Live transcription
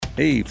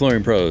Hey,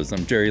 Flooring Pros,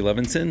 I'm Jerry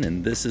Levinson,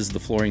 and this is the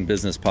Flooring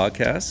Business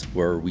Podcast,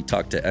 where we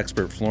talk to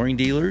expert flooring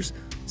dealers,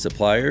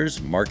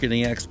 suppliers,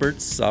 marketing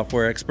experts,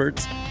 software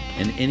experts,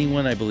 and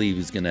anyone I believe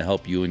is going to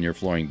help you in your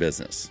flooring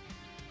business.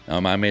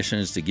 Now, my mission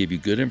is to give you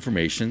good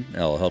information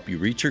that will help you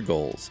reach your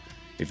goals.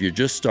 If you're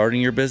just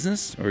starting your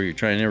business, or you're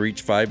trying to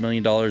reach $5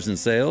 million in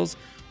sales,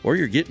 or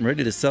you're getting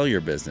ready to sell your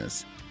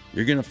business,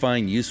 you're going to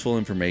find useful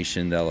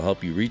information that will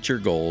help you reach your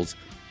goals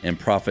and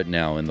profit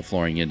now in the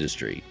flooring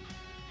industry.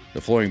 The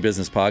Flooring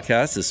Business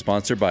Podcast is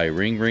sponsored by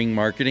Ring Ring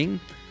Marketing.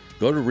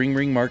 Go to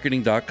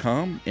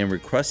ringringmarketing.com and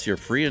request your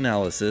free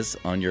analysis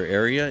on your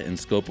area and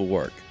scope of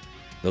work.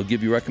 They'll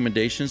give you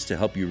recommendations to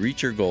help you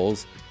reach your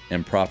goals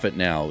and profit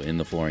now in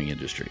the flooring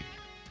industry.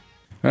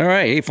 All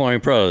right, hey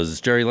Flooring Pros, it's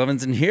Jerry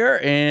Levinson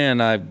here,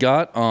 and I've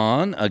got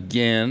on,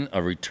 again,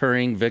 a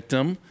returning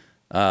victim,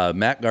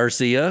 Matt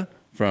Garcia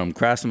from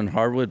Craftsman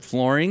Hardwood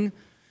Flooring,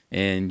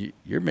 and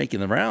you're making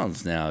the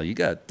rounds now. You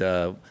got...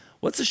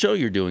 what's the show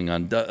you're doing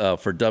on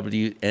for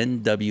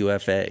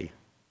NWFA?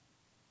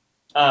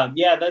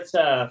 Yeah, that's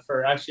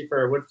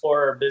for Wood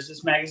Floor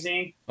Business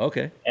Magazine.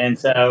 Okay. And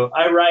so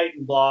I write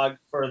and blog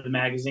for the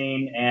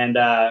magazine, and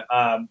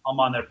I'm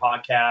on their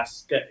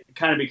podcast,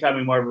 kind of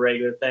becoming more of a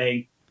regular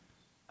thing.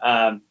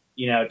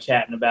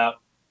 Chatting about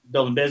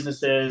building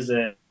businesses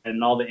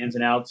and all the ins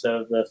and outs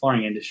of the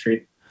flooring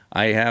industry.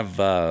 I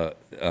have.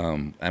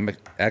 I'm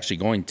actually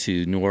going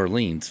to New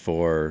Orleans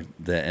for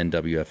the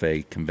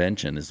NWFA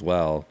convention as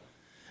well.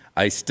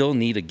 I still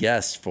need a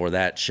guest for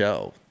that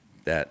show.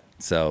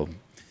 So,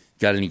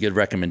 got any good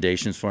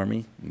recommendations for me?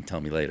 You can tell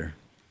me later.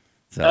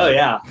 So. Oh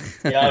yeah,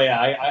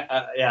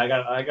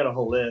 I got a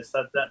whole list.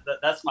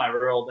 That's my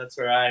world. That's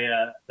where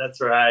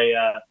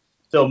I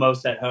feel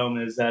most at home,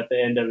 is at the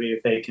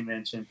NWFA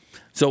convention.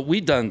 So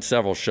we've done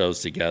several shows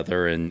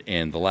together, and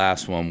the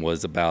last one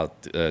was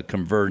about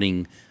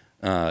converting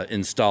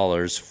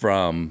installers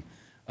from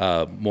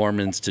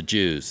Mormons to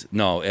Jews.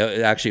 No,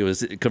 it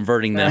was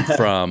converting them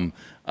from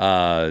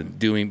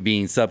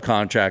being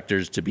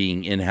subcontractors to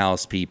being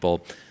in-house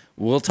people.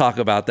 We'll talk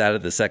about that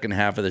at the second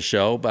half of the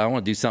show, but I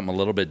want to do something a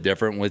little bit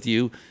different with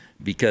you,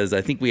 because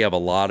I think we have a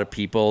lot of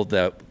people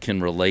that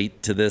can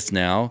relate to this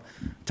now.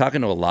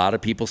 Talking to a lot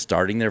of people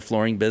starting their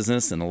flooring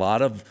business, and a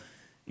lot of,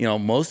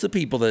 most of the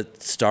people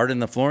that start in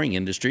the flooring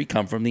industry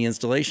come from the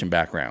installation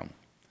background.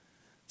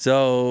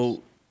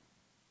 So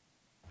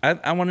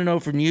I want to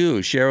know from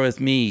you, share with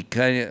me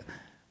kind of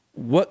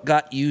what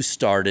got you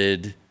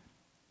started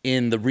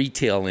in the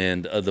retail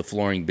end of the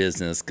flooring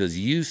business, because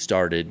you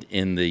started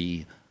in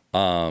the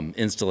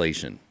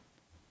installation,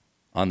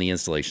 on the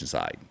installation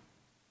side.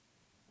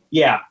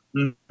 Yeah.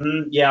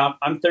 Mm-hmm. Yeah.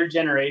 I'm third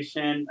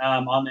generation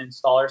on the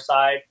installer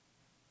side.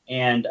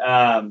 And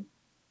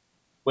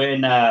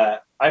when I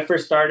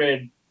first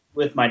started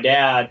with my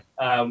dad,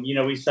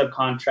 we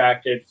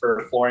subcontracted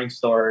for flooring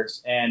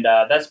stores, and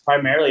that's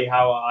primarily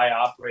how I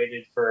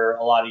operated for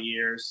a lot of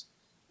years.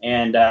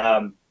 And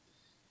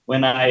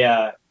when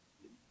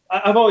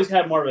I've always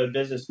had more of a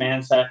business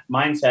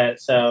mindset,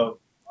 so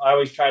I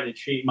always try to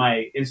treat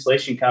my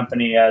installation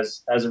company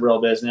as a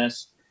real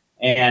business.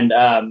 And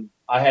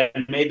I had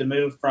made the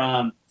move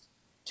from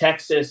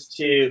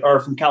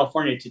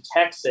California to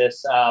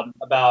Texas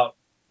about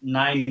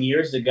 9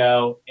 years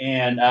ago.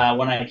 And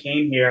when I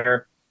came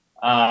here,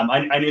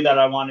 I knew that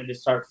I wanted to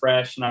start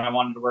fresh, and I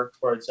wanted to work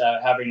towards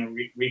having a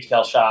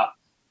retail shop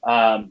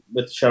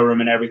with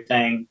showroom and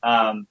everything.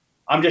 I'm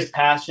just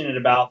passionate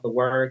about the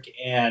work,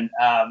 and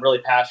really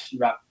passionate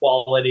about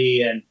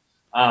quality. And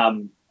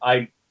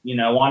I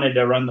wanted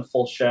to run the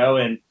full show.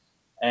 And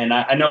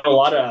I know a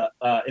lot of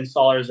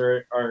installers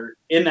are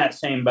in that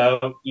same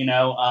boat.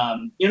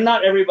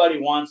 Not everybody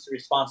wants the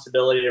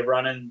responsibility of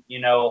running,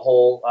 a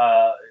whole,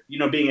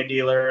 being a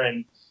dealer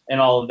and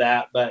all of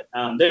that. But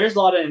there's a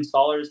lot of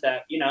installers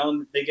that,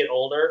 they get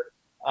older.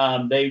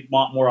 They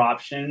want more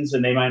options,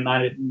 and they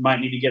might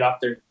need to get off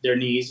their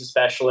knees,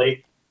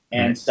 especially.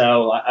 And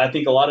so I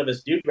think a lot of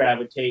us do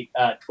gravitate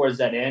towards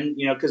that end,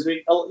 because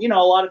a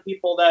lot of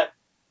people that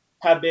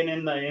have been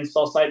in the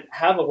install side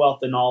have a wealth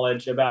of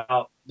knowledge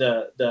about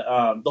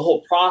the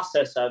whole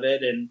process of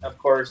it. And of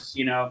course,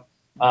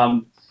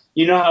 how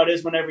it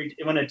is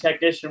when a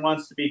technician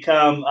wants to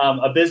become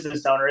a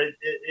business owner.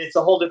 It's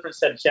a whole different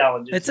set of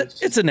challenges.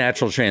 It's a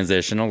natural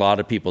transition. A lot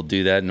of people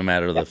do that, no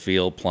matter the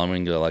field,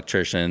 plumbing to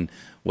electrician,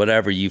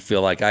 whatever. You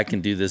feel like, I can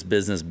do this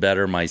business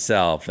better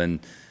myself, and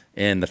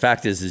the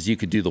fact is you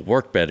could do the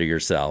work better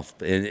yourself.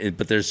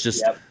 But there's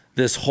just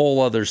this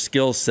whole other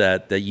skill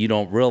set that you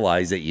don't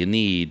realize that you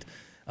need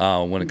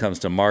when it comes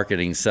to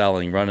marketing,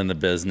 selling, running the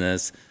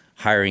business,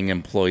 hiring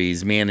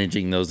employees,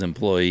 managing those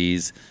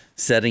employees,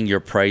 setting your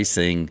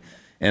pricing.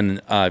 And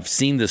I've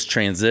seen this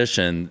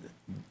transition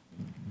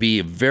be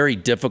a very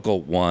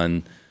difficult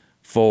one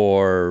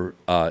for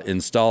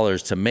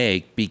installers to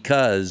make,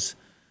 because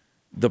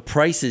the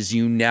prices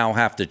you now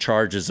have to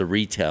charge as a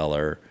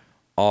retailer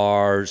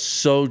are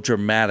so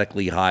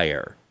dramatically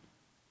higher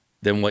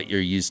than what you're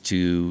used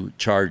to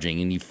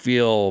charging. And you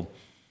feel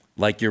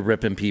like you're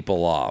ripping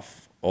people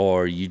off,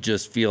 or you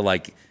just feel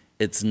like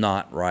it's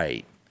not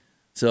right.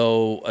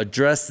 So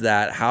address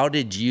that. How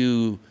did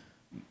you,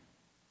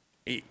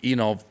 let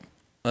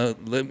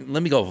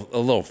me go a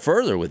little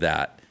further with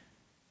that.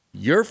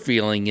 Your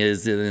feeling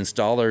is that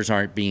installers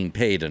aren't being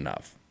paid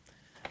enough.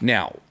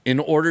 Now, in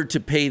order to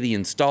pay the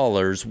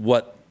installers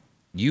what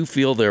you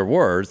feel they're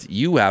worth,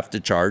 you have to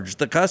charge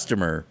the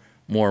customer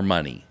more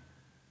money.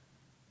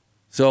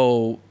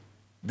 So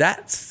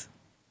that's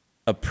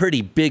a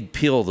pretty big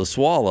pill to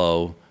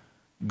swallow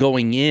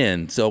going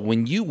in. So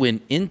when you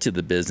went into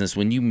the business,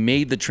 when you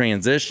made the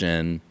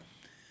transition,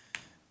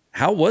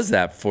 how was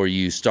that for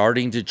you,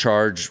 starting to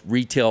charge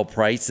retail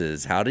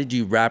prices? How did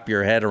you wrap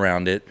your head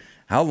around it?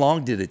 How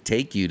long did it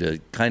take you to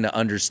kind of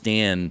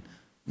understand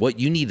what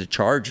you need to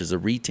charge as a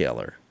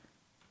retailer?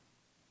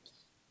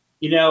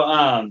 You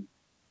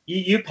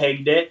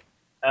pegged it.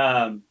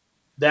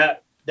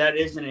 That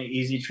isn't an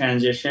easy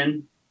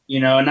transition,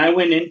 and I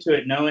went into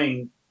it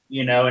knowing,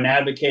 and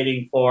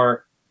advocating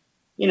for,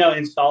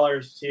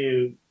 installers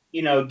to,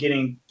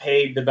 getting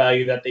paid the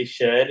value that they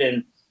should.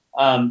 And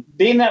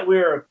being that we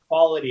were a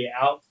quality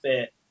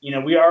outfit,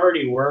 we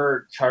already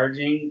were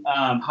charging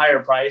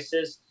higher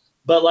prices.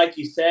 But like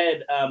you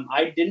said,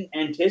 I didn't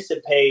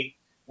anticipate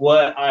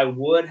what I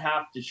would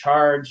have to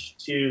charge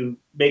to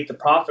make the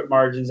profit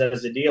margins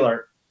as a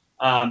dealer,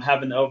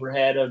 having the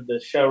overhead of the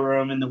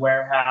showroom and the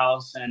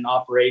warehouse and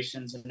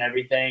operations and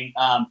everything.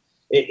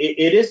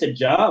 It is a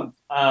jump.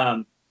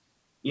 I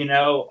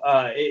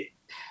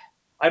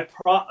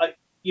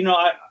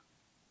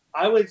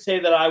would say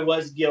that I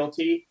was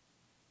guilty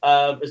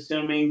of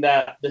assuming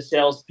that the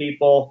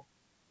salespeople,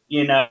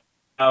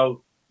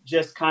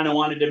 just kind of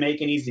wanted to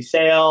make an easy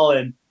sale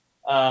and,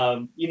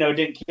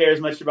 didn't care as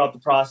much about the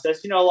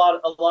process. A lot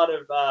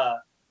of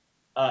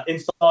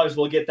installers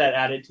will get that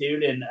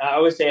attitude, and I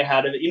always say I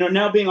had it.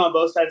 Now being on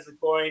both sides of the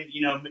coin,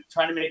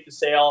 trying to make the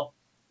sale,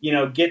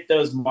 get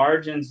those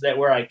margins that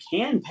where I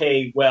can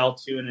pay well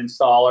to an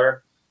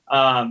installer,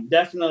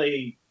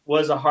 definitely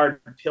was a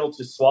hard pill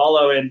to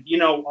swallow. And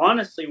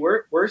honestly,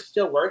 we're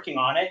still working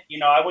on it.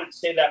 I wouldn't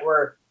say that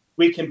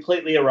we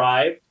completely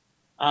arrived.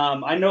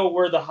 I know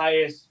we're the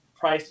highest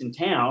price in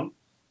town,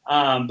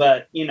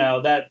 but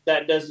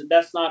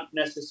that's not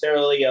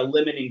necessarily a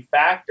limiting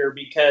factor,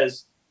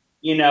 because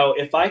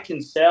if I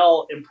can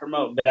sell and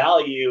promote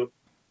value,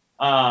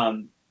 I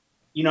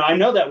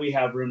know that we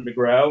have room to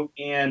grow.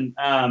 And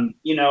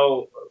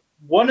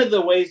one of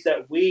the ways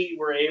that we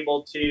were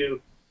able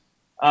to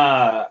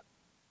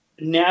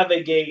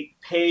navigate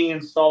paying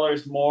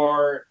installers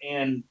more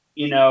and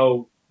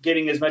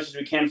getting as much as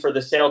we can for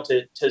the sale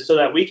to so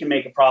that we can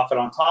make a profit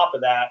on top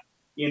of that,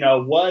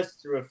 was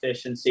through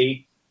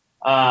efficiency.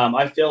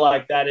 I feel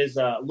like that is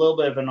a little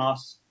bit of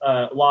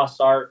a lost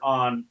art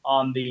on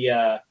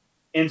the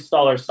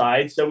installer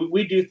side. So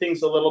we do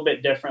things a little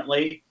bit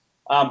differently.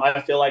 I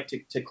feel like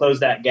to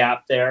close that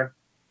gap there.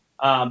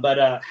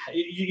 But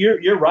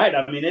you're right.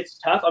 I mean, it's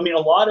tough. I mean, a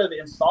lot of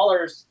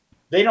installers,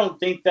 they don't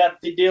think that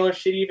the dealer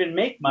should even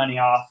make money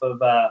off of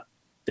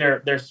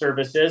their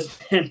services.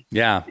 And,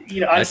 yeah,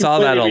 I saw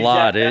that a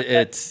lot.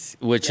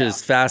 Which yeah.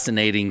 is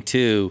fascinating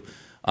too.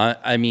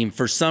 I mean,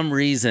 for some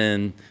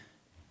reason,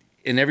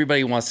 and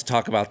everybody wants to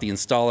talk about the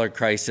installer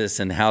crisis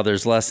and how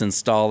there's less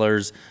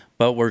installers,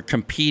 but we're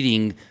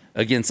competing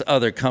against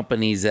other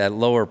companies at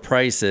lower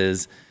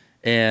prices.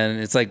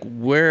 And it's like,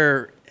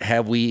 where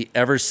have we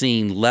ever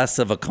seen less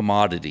of a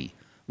commodity,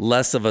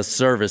 less of a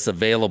service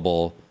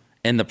available,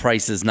 and the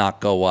prices not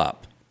go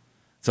up?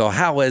 So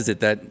how is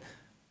it that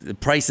the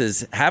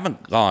prices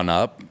haven't gone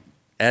up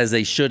as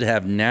they should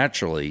have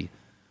naturally?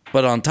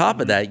 But on top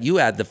of that, you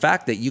add the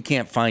fact that you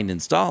can't find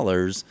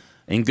installers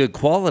and good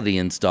quality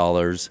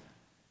installers,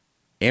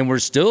 and we're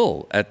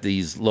still at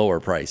these lower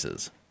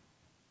prices.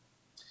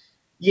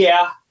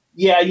 Yeah.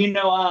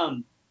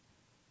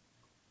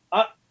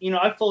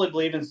 I fully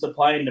believe in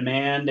supply and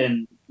demand,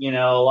 and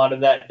a lot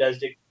of that does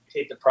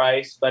dictate the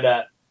price. But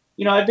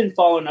I've been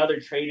following other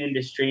trade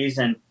industries,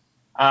 and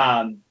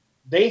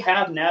they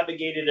have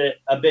navigated it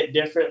a bit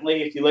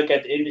differently. If you look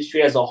at the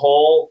industry as a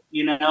whole,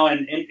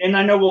 and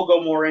I know we'll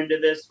go more into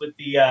this with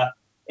the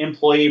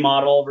employee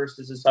model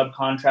versus a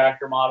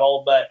subcontractor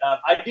model, but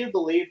I do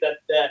believe that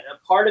a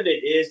part of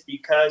it is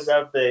because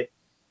of the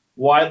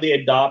widely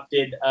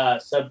adopted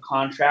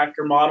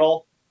subcontractor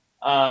model.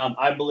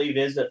 I believe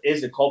is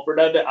a culprit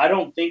of it. I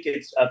don't think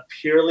it's a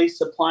purely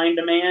supply and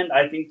demand.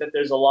 I think that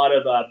there's a lot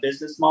of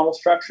business model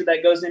structure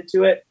that goes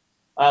into it.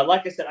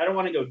 Like I said, I don't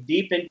want to go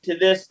deep into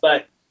this,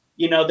 but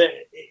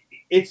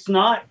it's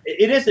not.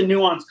 It is a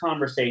nuanced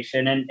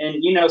conversation, and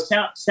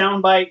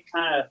soundbite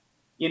kind of,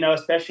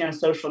 especially on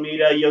social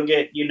media, you'll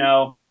get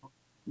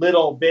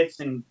little bits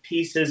and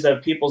pieces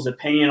of people's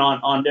opinion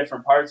on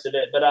different parts of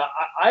it. But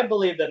I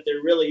believe that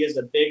there really is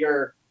a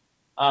bigger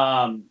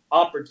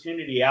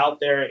opportunity out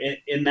there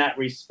in that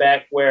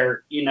respect,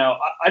 where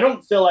I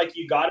don't feel like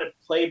you got to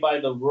play by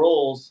the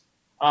rules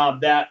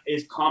that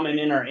is common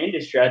in our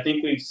industry. I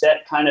think we've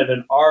set kind of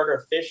an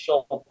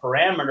artificial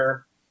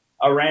parameter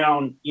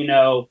around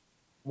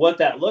what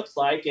that looks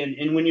like,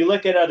 and when you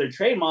look at other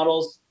trade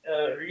models,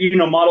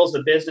 models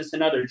of business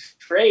and other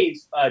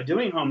trades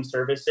doing home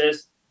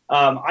services,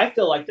 I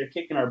feel like they're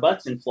kicking our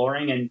butts in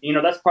flooring. And,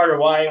 that's part of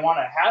why I want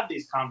to have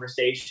these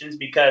conversations,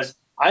 because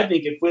I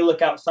think if we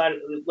look outside,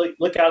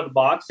 look out of the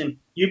box, and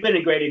you've been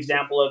a great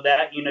example of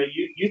that.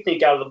 You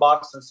think out of the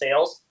box in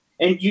sales,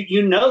 and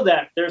you know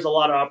that there's a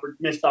lot of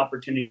missed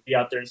opportunity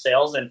out there in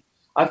sales. And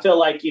I feel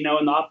like, in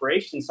the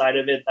operation side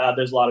of it,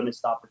 there's a lot of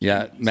missed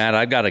opportunities. Yeah, Matt,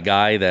 I've got a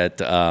guy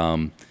that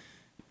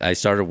I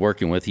started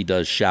working with. He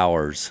does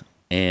showers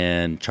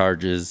and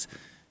charges,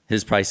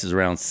 his price is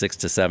around $6,000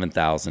 to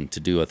 $7,000 to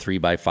do a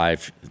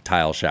 3x5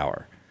 tile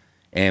shower.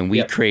 And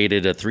we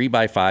created a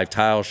 3x5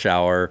 tile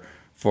shower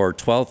for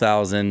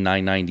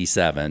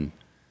 $12,997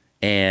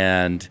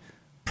 and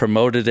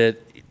promoted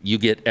it. You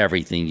get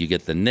everything. You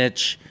get the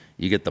niche,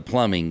 you get the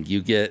plumbing,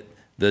 you get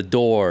the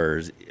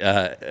doors,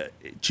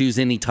 choose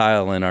any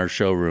tile in our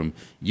showroom.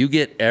 You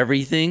get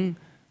everything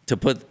to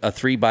put a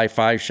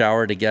 3x5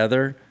 shower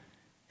together.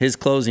 His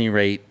closing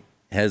rate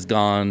has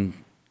gone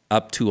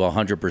up to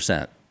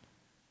 100%.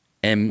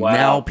 And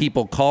now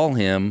people call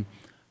him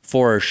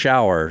for a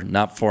shower,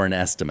 not for an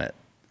estimate.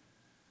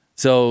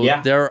 So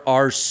there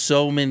are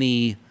so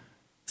many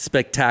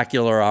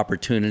spectacular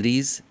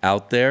opportunities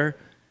out there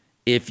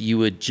if you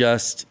would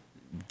just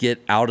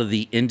get out of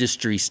the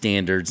industry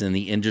standards and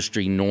the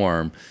industry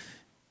norm.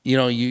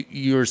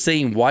 You were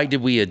saying, why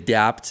did we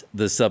adapt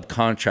the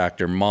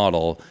subcontractor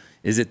model?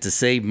 Is it to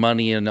save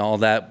money and all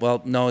that?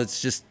 Well, no,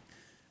 it's just,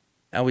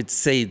 I would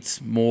say it's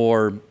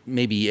more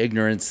maybe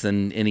ignorance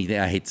than anything.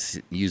 I hate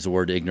to use the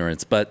word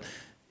ignorance, but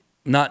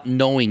not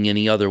knowing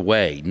any other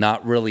way,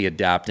 not really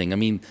adapting. I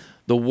mean,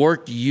 the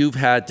work you've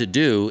had to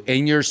do,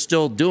 and you're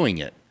still doing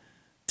it,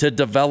 to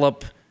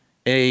develop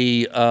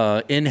a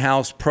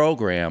in-house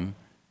program,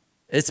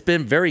 it's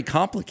been very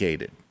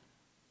complicated.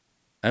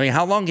 I mean,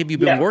 how long have you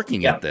been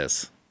working at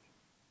this?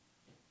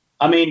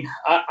 I mean,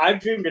 I've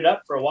dreamed it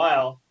up for a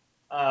while,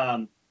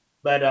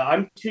 but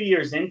I'm 2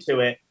 years into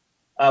it.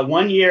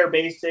 1 year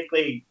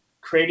basically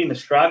creating the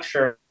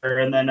structure,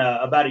 and then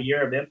about a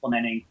year of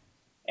implementing.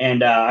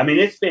 And I mean,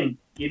 it's been,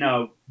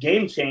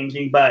 game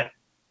changing, but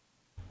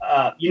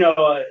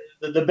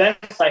the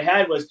best I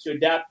had was to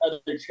adapt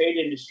other trade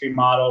industry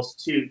models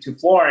to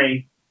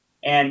flooring.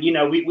 And,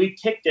 we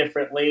tick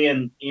differently,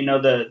 and,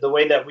 the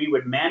way that we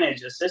would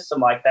manage a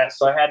system like that.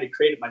 So I had to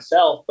create it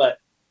myself. But,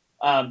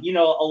 a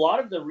lot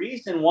of the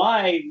reason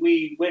why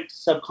we went to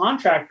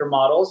subcontractor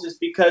models is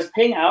because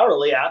paying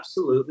hourly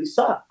absolutely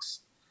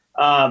sucks.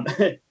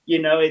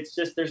 It's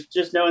just, there's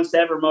just no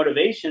incentive or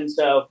motivation.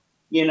 So,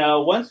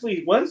 once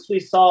we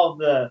solve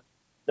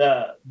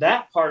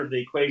that part of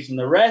the equation,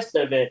 the rest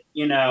of it,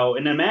 in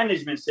the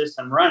management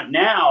system run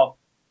now,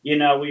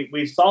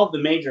 we've solved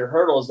the major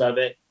hurdles of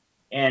it.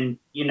 And,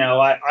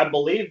 I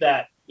believe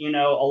that, a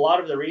lot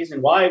of the reason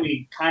why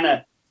we kind of,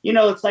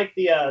 it's like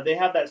they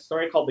have that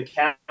story called the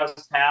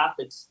calf's path.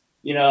 It's,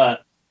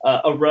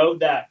 a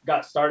road that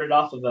got started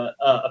off of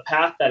a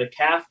path that a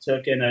calf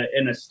took in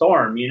a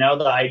storm.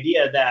 The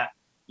idea that,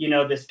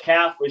 this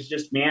calf was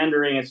just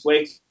meandering its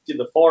way through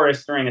the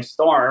forest during a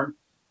storm,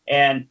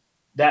 and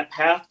that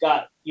path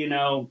got,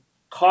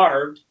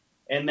 carved.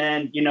 And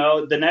then,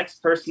 the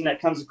next person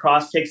that comes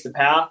across takes the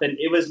path, and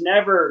it was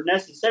never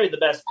necessarily the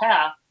best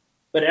path,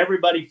 but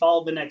everybody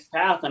followed the next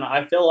path. And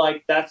I feel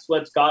like that's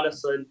what's got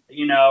us, where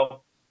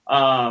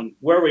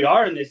we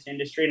are in this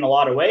industry in a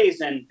lot of ways.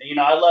 And,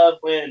 I love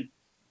when,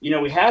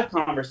 we have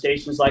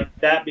conversations like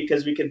that,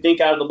 because we can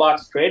think out of the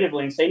box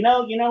creatively and say,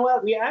 no, you know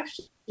what? We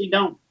actually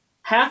don't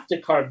have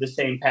to carve the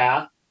same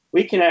path.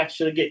 We can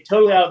actually get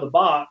totally out of the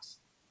box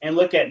and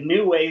look at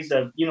new ways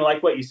of,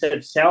 like what you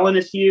said, selling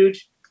is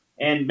huge,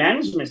 and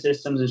management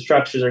systems and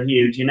structures are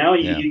huge. You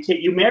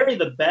marry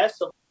the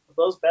best of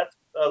those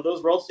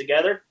roles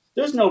together.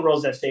 There's no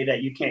rules that say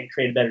that you can't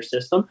create a better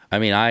system. I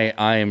mean,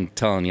 I am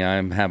telling you,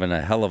 I'm having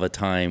a hell of a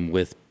time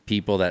with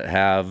people that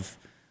have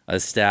a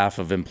staff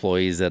of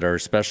employees that are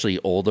especially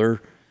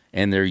older,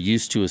 and they're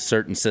used to a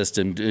certain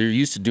system. They're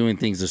used to doing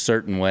things a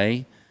certain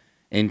way,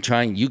 and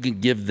you can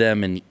give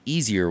them an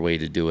easier way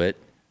to do it,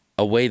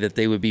 a way that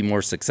they would be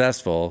more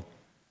successful,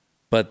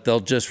 but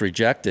they'll just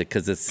reject it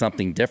because it's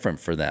something different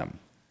for them.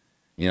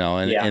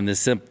 And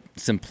the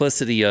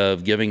simplicity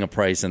of giving a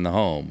price in the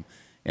home.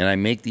 And I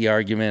make the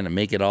argument, and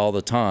make it all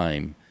the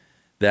time,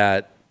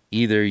 that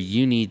either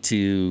you need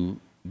to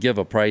give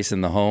a price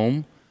in the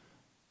home.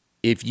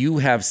 If you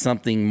have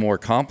something more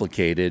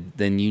complicated,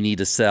 then you need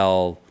to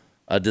sell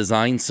a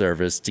design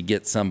service to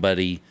get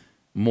somebody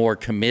more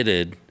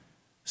committed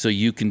so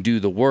you can do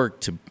the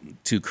work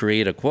to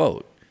create a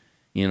quote.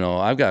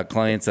 I've got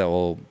clients that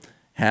will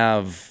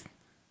have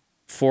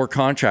 4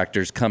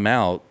 contractors come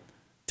out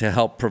to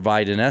help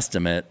provide an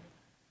estimate,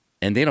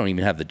 and they don't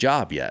even have the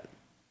job yet.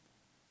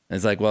 And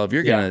it's like, well, if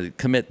you're going to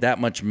commit that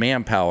much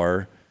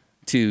manpower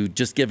to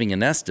just giving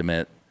an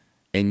estimate,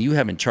 and you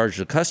haven't charged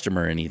the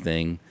customer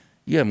anything,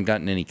 you haven't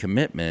gotten any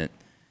commitment,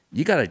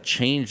 you got to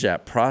change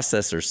that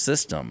process or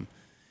system.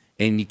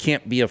 And you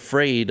can't be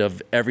afraid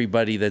of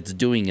everybody that's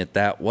doing it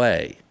that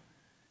way.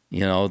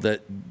 You know,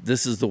 that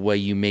this is the way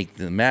you make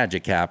the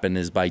magic happen,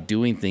 is by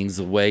doing things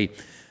the way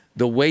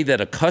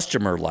that a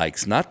customer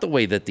likes, not the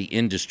way that the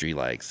industry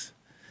likes.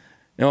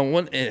 You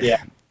know,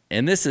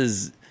 and this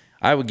is,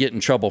 I would get in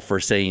trouble for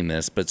saying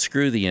this, but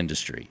screw the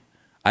industry.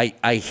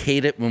 I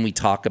hate it when we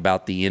talk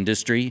about the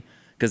industry,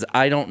 because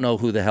I don't know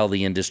who the hell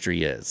the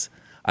industry is.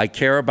 I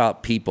care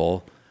about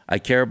people. I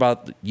care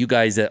about you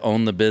guys that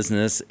own the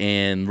business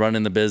and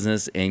running the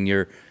business, and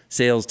your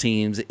sales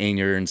teams and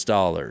your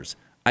installers.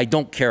 I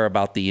don't care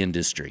about the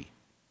industry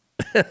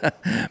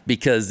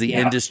because the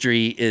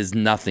industry is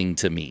nothing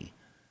to me.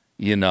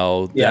 You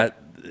know,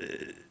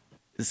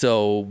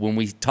 so when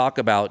we talk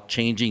about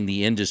changing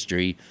the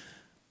industry,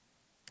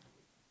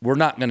 we're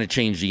not going to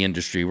change the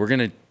industry. We're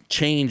going to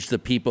change the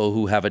people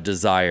who have a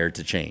desire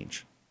to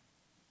change,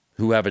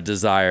 who have a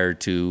desire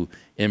to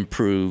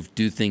improve,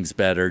 do things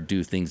better,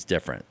 do things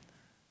different.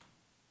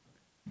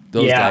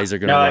 Those guys are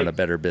going to run a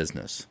better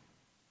business.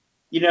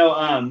 You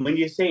know, when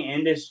you say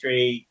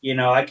industry, you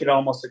know, I could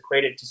almost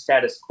equate it to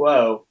status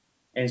quo,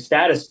 and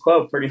status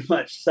quo pretty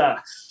much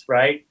sucks,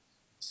 right?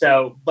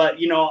 So, but,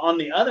 you know, on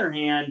the other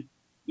hand,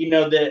 you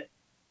know, that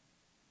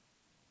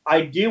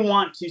I do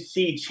want to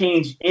see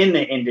change in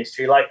the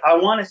industry. Like, I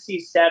want to see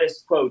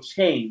status quo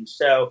change.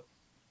 So,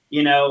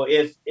 you know,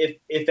 if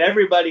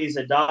everybody's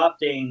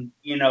adopting,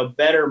 you know,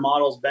 better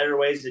models, better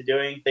ways of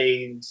doing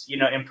things, you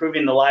know,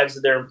 improving the lives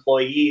of their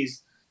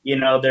employees, you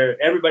know,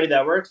 everybody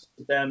that works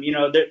with them, you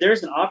know,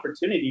 there's an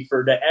opportunity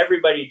for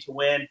everybody to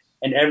win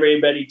and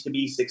everybody to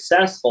be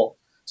successful.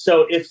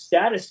 So if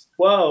status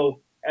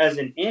quo as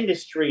an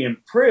industry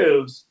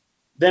improves,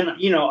 then,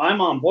 you know,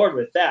 I'm on board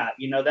with that.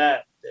 You know,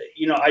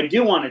 I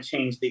do want to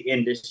change the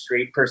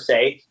industry per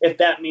se, if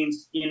that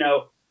means, you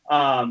know,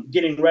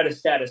 getting rid of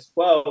status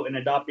quo and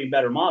adopting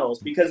better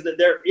models, because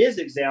there is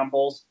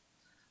examples.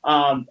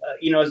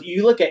 You know, as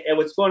you look at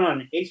what's going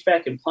on in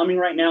HVAC and plumbing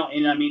right now,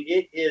 and I mean,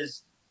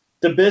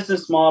 the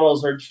business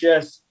models are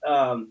just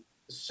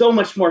so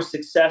much more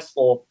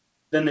successful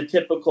than the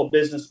typical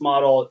business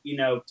model, you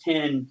know,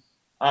 10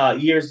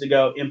 years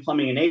ago in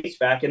plumbing and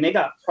HVAC. And they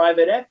got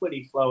private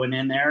equity flowing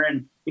in there.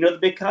 And, you know, the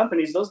big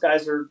companies, those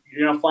guys are,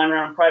 you know, flying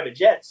around private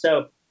jets.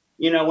 So,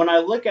 you know, when I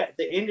look at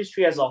the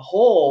industry as a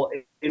whole,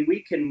 and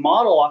we can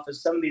model off of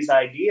some of these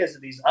ideas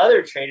of these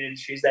other trade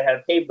industries that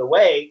have paved the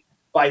way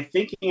by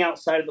thinking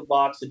outside of the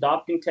box,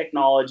 adopting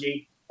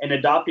technology and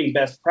adopting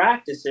best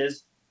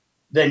practices,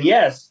 then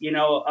yes, you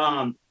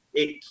know,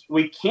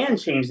 we can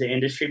change the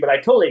industry. But I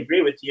totally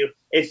agree with you.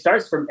 It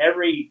starts from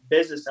every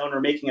business owner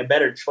making a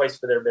better choice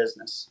for their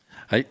business.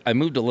 I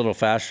moved a little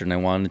faster than I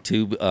wanted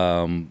to.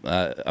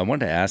 I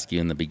wanted to ask you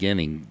in the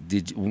beginning,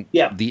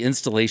 the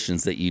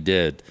installations that you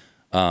did,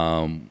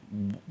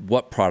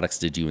 what products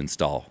did you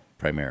install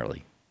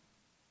primarily?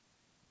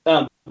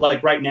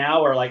 Like right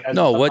now, or like as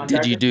no, what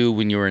did you do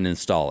when you were an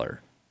installer?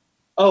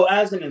 Oh,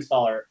 as an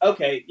installer.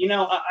 Okay. You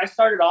know, I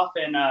started off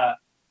in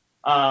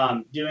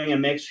doing a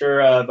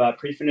mixture of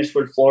pre-finished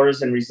wood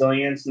floors and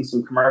resilience and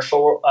some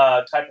commercial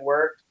type of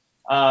work.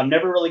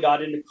 Never really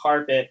got into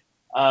carpet,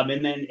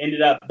 and then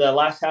ended up the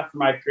last half of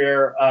my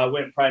career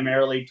went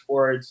primarily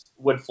towards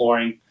wood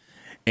flooring.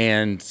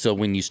 And so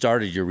when you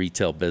started your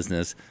retail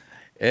business,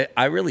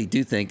 I really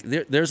do think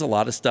there's a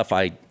lot of stuff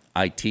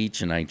I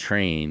teach and I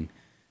train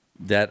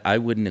that I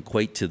wouldn't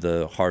equate to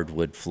the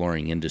hardwood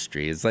flooring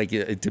industry. It's like,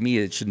 to me,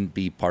 it shouldn't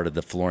be part of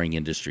the flooring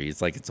industry.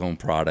 It's like its own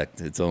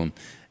product, its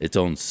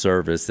own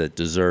service that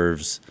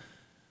deserves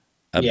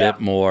a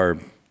bit more.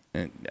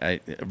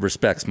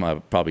 Respect's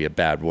probably a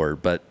bad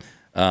word, but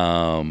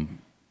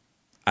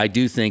I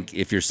do think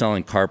if you're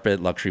selling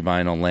carpet, luxury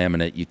vinyl,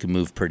 laminate, you can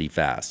move pretty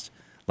fast.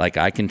 Like,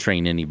 I can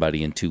train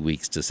anybody in 2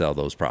 weeks to sell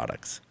those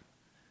products.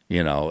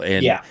 You know,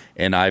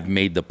 and I've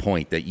made the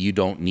point that you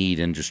don't need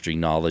industry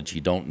knowledge.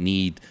 You don't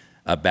need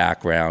a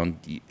background.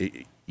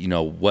 You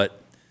know,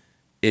 what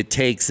it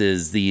takes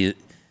is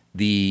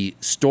the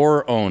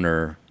store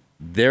owner.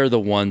 They're the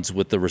ones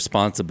with the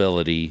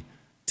responsibility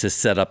to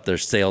set up their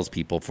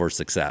salespeople for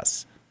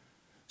success.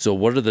 So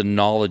what are the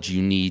knowledge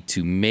you need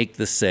to make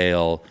the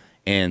sale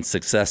and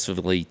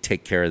successfully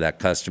take care of that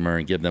customer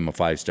and give them a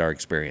 5-star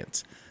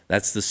experience?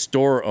 That's the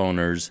store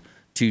owners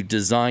to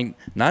design,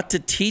 not to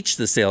teach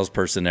the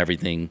salesperson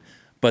everything,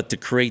 but to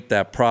create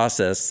that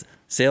process,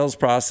 sales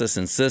process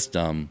and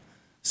system,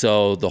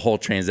 so the whole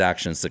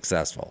transaction is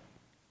successful.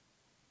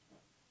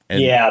 And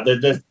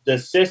the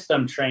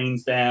system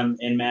trains them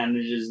and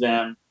manages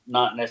them,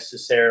 not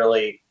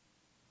necessarily,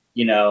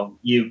 you know,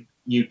 you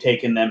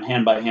taking them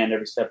hand by hand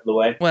every step of the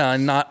way. Well,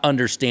 and not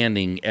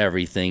understanding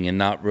everything and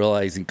not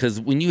realizing,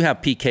 because when you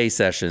have PK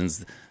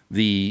sessions,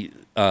 the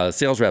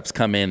sales reps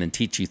come in and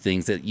teach you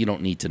things that you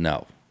don't need to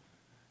know.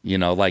 You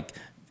know, like,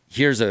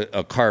 here's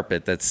a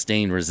carpet that's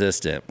stain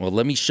resistant. Well,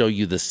 let me show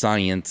you the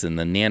science and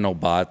the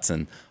nanobots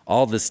and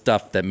all this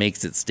stuff that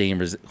makes it stain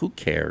resistant. Who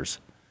cares?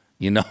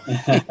 You know,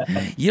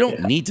 you don't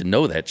need to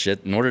know that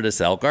shit in order to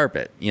sell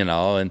carpet, you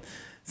know. And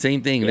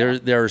same thing,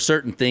 there are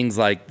certain things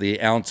like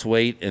the ounce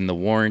weight and the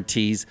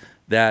warranties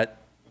that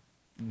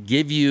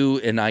give you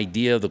an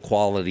idea of the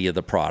quality of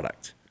the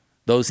product.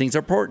 Those things are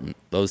important.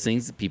 Those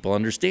things that people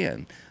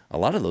understand. A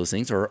lot of those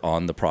things are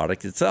on the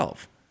product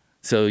itself.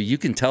 So you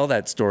can tell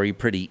that story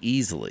pretty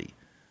easily.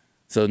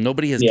 So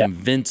nobody has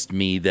convinced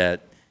me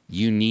that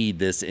you need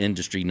this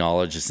industry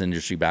knowledge, this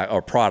industry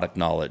or product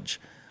knowledge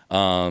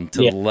to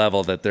the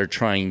level that they're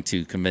trying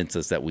to convince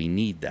us that we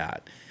need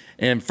that.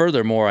 And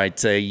furthermore, I'd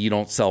say you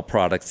don't sell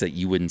products that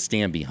you wouldn't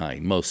stand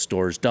behind. Most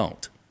stores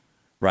don't,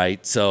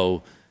 right?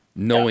 So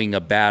knowing a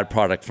bad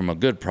product from a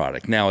good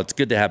product. Now, it's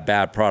good to have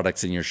bad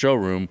products in your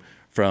showroom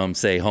from,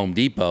 say, Home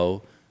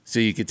Depot, so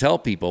you could tell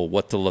people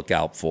what to look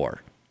out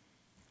for,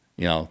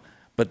 you know.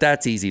 But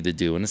that's easy to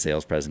do in a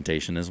sales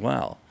presentation as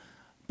well.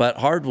 But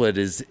hardwood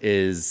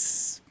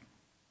is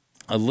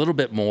a little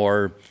bit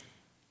more,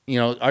 you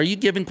know. Are you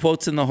giving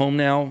quotes in the home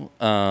now?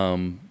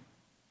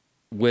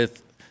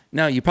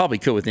 Now you probably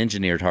could with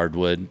engineered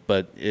hardwood,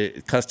 but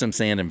custom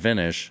sand and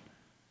finish.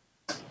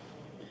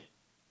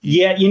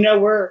 Yeah, you know,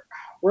 we're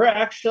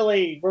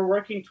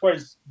working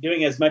towards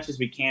doing as much as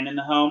we can in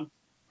the home.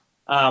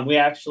 I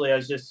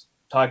was just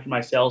talking to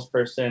my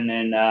salesperson,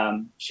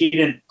 and she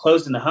didn't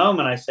close in the home,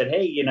 and I said,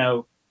 hey, you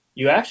know,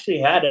 you actually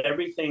had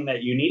everything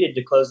that you needed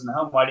to close in the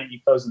home. Why didn't you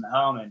close in the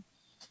home?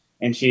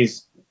 And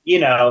she's, you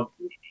know,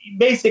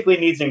 basically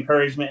needs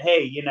encouragement.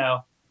 Hey, you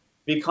know,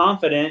 be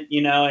confident,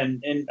 you know,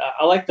 and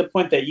I like the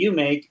point that you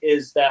make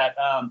is that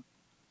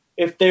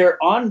if they're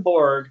on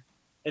board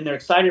and they're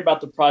excited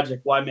about the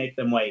project, why make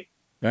them wait?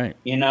 Right.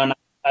 You know,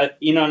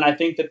 and I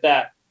think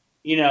that,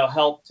 you know,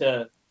 helped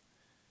to,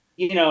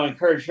 you know,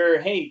 encourage her.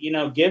 Hey, you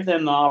know, give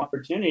them the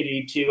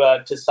opportunity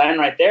to sign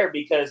right there,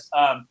 because,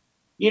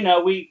 you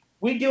know,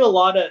 we do a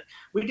lot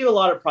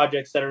of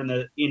projects that are in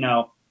the, you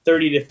know,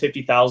 $30,000 to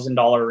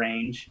 $50,000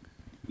 range.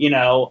 You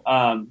know,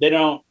 they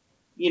don't,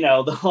 you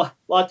know, a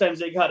lot of times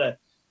they gotta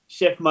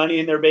shift money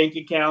in their bank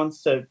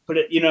accounts to put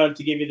it, you know,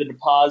 to give you the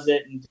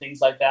deposit and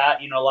things like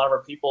that. You know, a lot of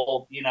our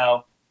people, you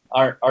know,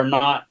 are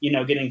not, you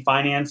know, getting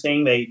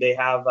financing. They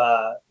have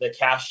the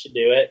cash to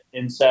do it,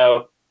 and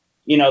so,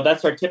 you know,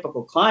 that's our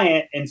typical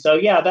client. And so,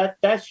 yeah,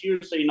 that's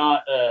usually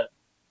not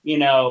you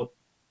know,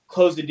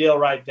 close the deal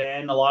right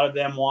then. A lot of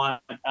them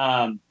want,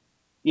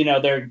 you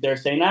know, they're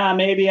saying,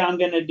 maybe I'm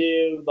going to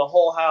do the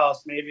whole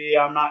house. Maybe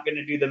I'm not going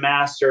to do the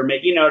master.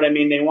 You know what I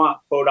mean? They want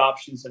quote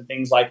options and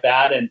things like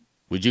that. And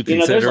would you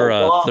consider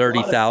a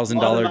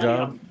 $30,000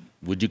 job?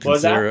 Would you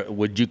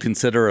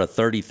consider a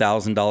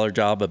 $30,000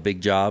 job a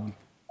big job?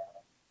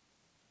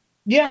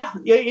 Yeah.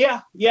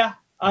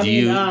 I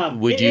mean,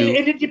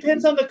 it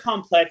depends on the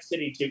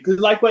complexity too, because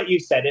like what you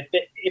said,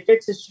 if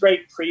it's a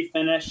straight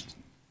pre-finished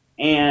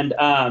and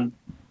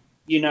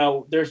you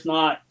know, there's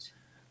not,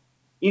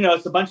 you know,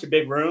 it's a bunch of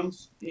big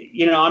rooms,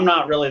 you know, I'm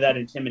not really that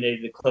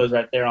intimidated to close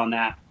right there on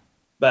that.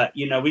 But,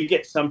 you know, we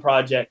get some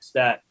projects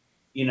that,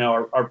 you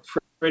know, are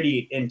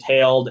pretty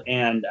entailed,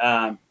 and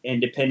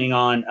depending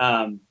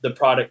on the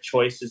product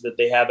choices that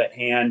they have at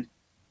hand,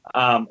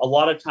 a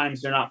lot of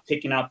times they're not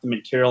picking out the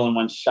material in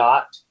one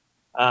shot.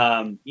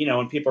 You know,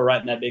 when people are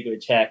writing that big of a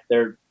check,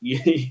 they're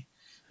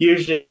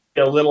usually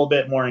a little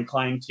bit more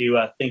inclined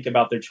to think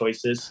about their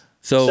choices.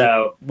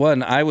 So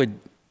one, I would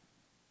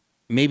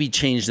maybe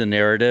change the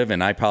narrative,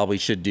 and I probably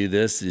should do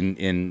this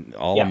in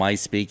all of my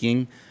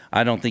speaking.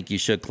 I don't think you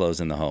should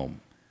close in the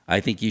home. I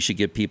think you should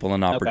give people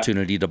an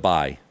opportunity to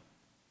buy.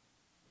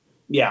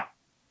 Yeah.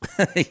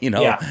 You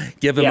know,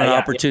 give them an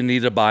opportunity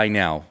to buy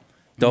now.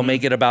 Don't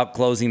make it about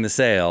closing the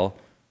sale,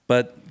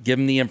 but give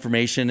them the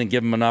information and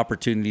give them an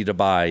opportunity to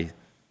buy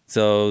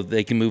so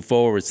they can move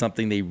forward with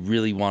something they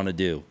really want to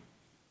do.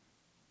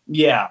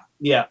 Yeah,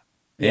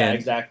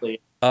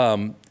 exactly.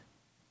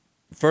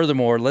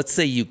 Furthermore, let's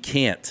say you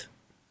can't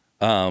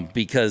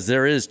because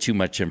there is too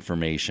much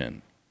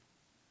information.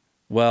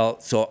 Well,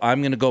 so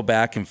I'm going to go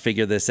back and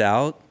figure this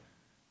out.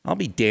 I'll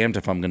be damned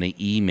if I'm going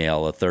to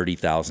email a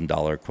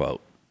 $30,000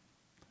 quote.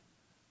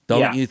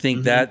 Don't you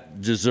think that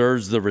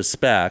deserves the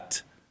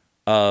respect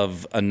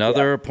of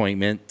another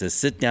appointment to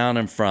sit down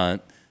in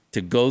front,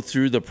 to go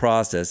through the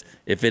process?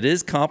 If it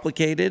is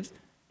complicated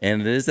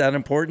and it is that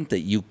important that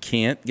you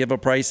can't give a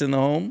price in the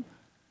home,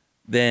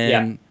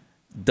 then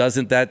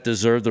doesn't that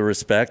deserve the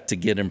respect to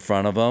get in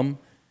front of them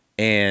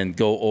and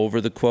go over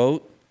the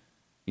quote?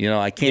 You know,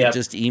 I can't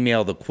just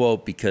email the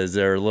quote because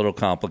they're a little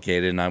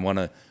complicated and I want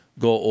to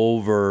go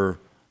over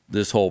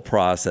this whole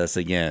process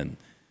again.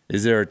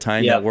 Is there a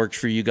time that works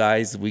for you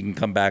guys? We can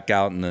come back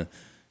out in the,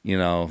 you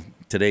know,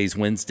 today's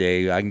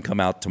Wednesday. I can come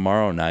out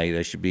tomorrow night.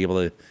 I should be able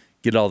to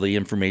get all the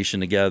information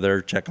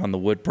together, check on the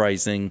wood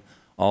pricing,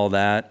 all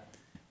that.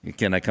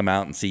 Can I come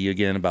out and see you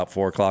again about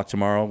 4:00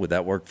 tomorrow? Would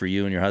that work for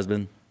you and your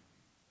husband?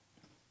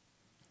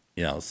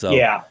 You know, so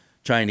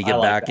trying to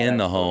get back in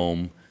the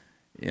home,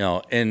 you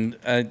know, and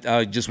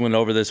I just went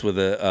over this with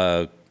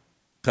a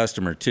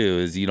customer too,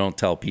 is you don't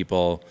tell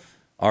people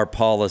our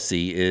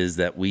policy is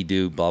that we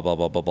do blah, blah,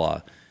 blah, blah,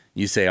 blah.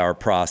 You say our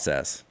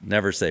process.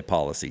 Never say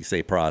policy,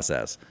 say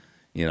process.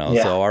 You know,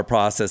 so our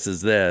process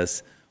is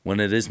this. When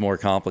it is more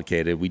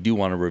complicated, we do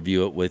want to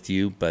review it with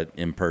you, but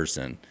in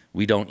person.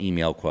 We don't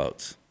email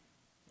quotes.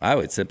 I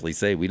would simply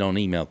say we don't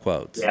email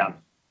quotes.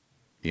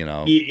 you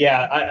know?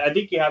 Yeah, I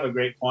think you have a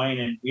great point,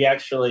 and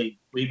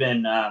we've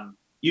been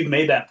you've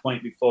made that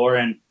point before,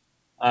 and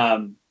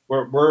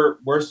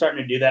we're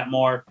starting to do that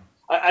more.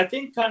 I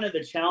think kind of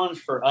the challenge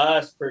for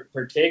us,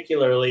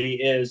 particularly,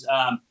 is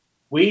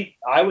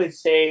I would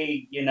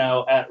say,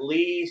 at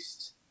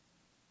least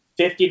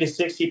 50 to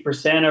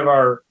 60% of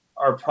our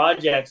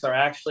projects are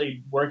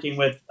actually working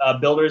with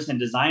builders and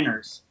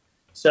designers.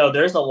 So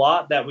there's a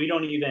lot that we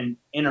don't even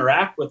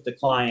interact with the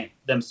client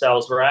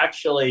themselves. We're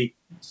actually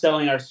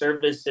selling our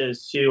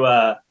services to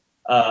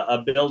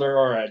a builder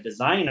or a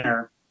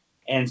designer,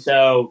 and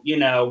so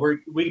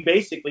we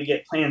basically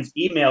get plans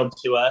emailed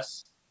to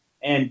us.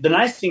 And the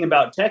nice thing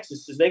about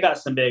Texas is they got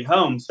some big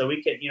homes, so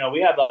we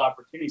have the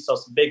opportunity to sell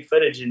some big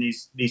footage in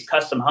these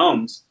custom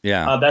homes.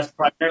 Yeah. That's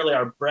primarily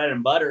our bread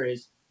and butter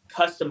is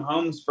custom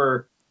homes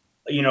for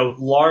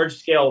large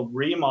scale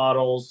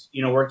remodels,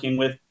 working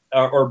with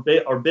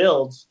or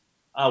builds,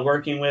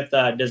 working with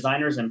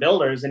designers and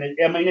builders. And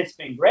it's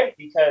been great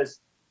because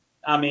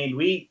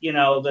we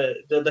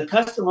the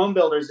custom home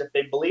builders, if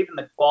they believe in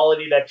the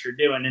quality that you're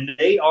doing, and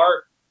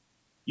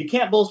you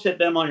can't bullshit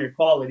them on your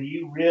quality.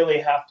 You really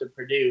have to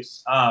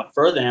produce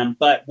for them.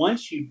 But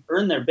once you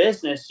earn their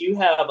business, you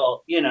have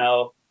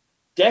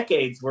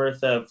decades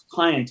worth of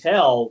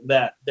clientele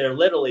that they're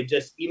literally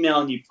just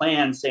emailing you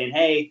plans saying,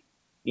 hey,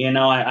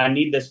 I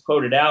need this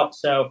quoted out.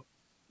 So,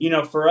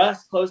 for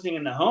us, closing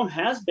in the home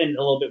has been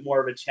a little bit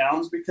more of a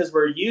challenge because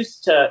we're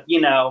used to,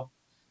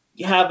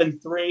 having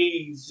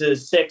 3 to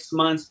 6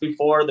 months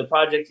before the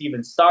project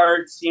even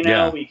starts.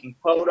 Yeah. We can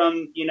quote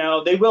them.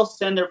 They will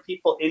send their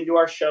people into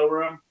our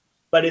showroom,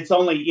 but it's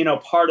only,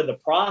 part of the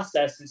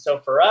process. And so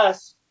for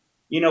us,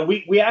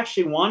 we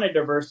actually want to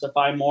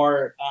diversify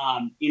more,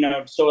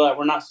 so that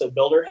we're not so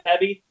builder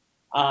heavy.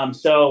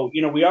 So,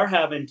 we are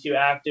having to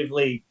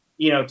actively,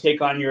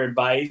 take on your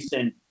advice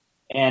and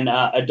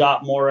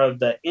adopt more of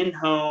the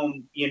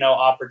in-home,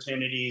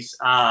 opportunities,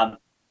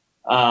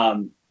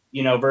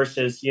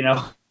 versus,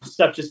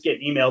 stuff just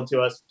getting emailed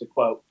to us to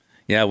quote.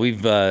 Yeah,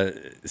 we've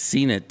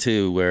seen it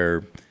too,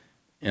 where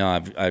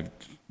I've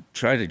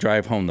tried to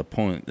drive home the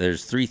point.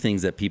 There's 3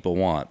 things that people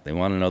want. They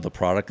want to know the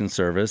product and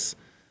service,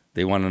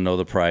 they want to know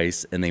the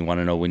price, and they want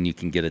to know when you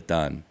can get it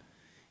done.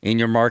 In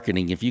your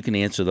marketing, if you can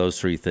answer those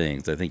 3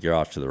 things, I think you're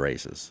off to the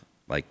races.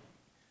 Like,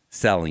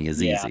 selling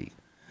is easy.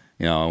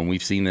 And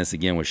we've seen this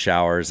again with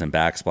showers and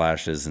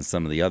backsplashes and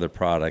some of the other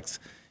products,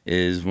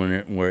 is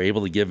when we're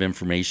able to give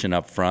information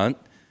up front,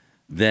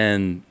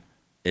 then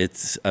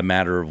it's a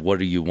matter of what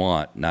do you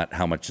want, not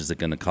how much is it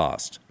going to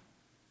cost.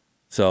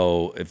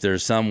 So if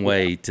there's some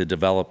way to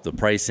develop the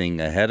pricing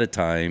ahead of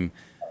time,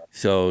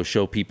 so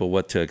show people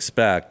what to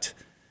expect,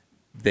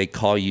 they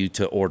call you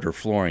to order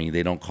flooring.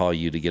 They don't call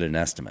you to get an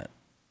estimate.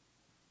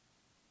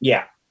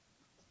 Yeah,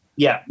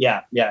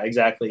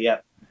 exactly. Yeah.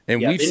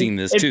 And we've seen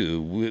this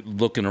too,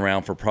 looking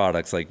around for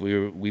products. Like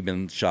we've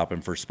been shopping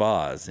for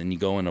spas, and you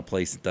go in a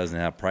place that doesn't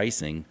have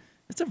pricing.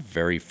 It's a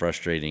very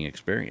frustrating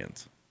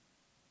experience.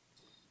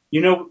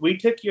 We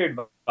took your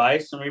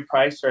advice and we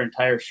priced our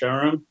entire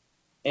showroom.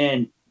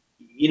 And,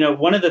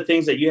 one of the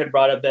things that you had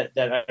brought up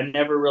that I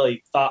never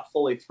really thought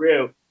fully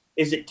through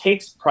is it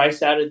takes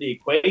price out of the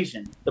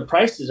equation. The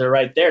prices are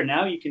right there.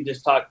 Now you can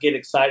just get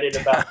excited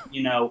about,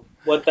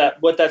 what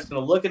that's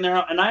going to look in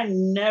there. And I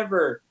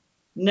never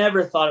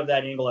thought of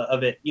that angle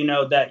of it,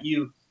 that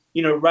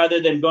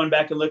rather than going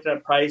back and looking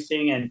at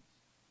pricing and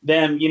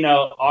them,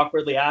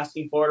 awkwardly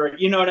asking for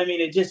it, or, what I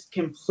mean? It just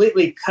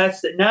completely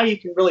cuts it. Now you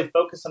can really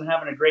focus on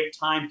having a great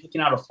time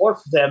picking out a floor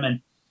for them.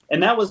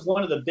 And that was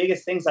one of the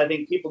biggest things I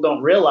think people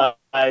don't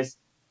realize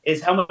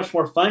is how much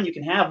more fun you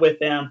can have with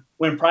them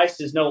when price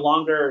is no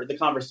longer the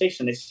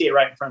conversation. They see it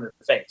right in front of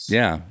their face.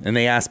 Yeah. And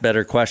they ask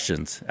better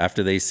questions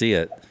after they see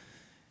it.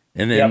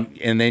 And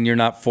then you're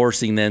not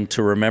forcing them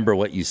to remember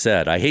what you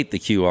said. I hate the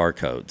QR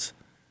codes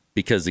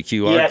because the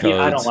QR codes.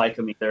 I don't like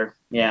them either.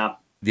 Yeah.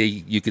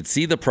 You could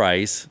see the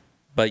price,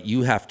 but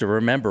you have to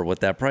remember what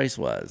that price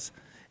was.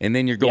 And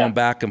then you're going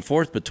back and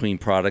forth between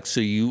products,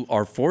 so you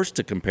are forced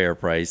to compare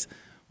price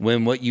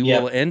when what you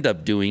will end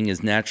up doing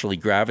is naturally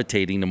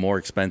gravitating to more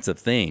expensive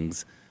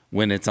things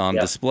when it's on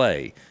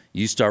display.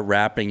 You start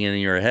wrapping it in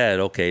your head,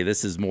 okay,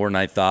 this is more than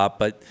I thought,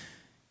 but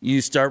you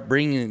start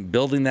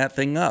building that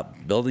thing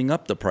up, building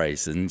up the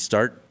price, and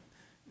start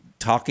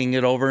talking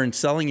it over and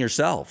selling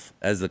yourself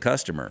as the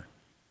customer.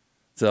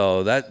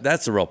 So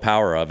that's the real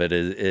power of it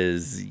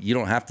is you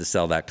don't have to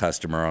sell that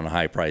customer on a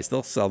high price.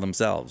 They'll sell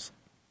themselves.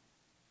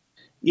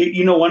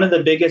 One of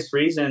the biggest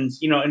reasons,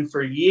 and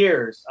for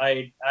years,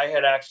 I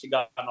had actually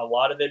gotten a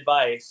lot of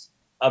advice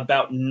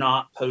about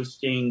not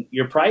posting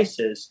your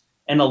prices.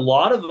 And a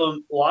lot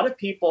of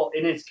people,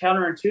 and it's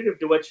counterintuitive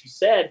to what you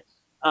said,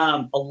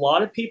 a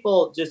lot of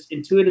people just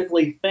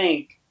intuitively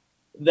think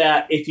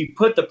that if you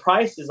put the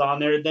prices on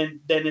there, then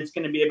it's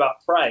going to be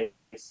about price.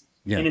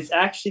 Yeah. And it's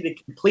actually the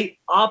complete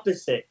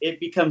opposite. It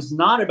becomes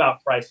not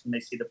about price when they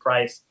see the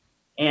price.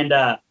 And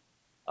I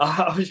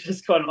was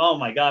just going, oh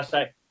my gosh,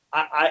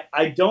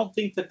 I don't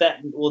think that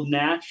will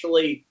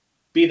naturally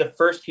be the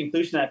first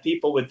conclusion that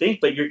people would think,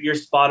 but you're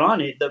spot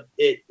on.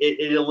 It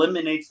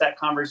eliminates that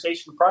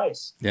conversation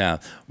price. Yeah,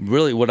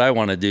 really what I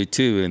want to do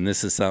too, and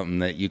this is something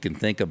that you can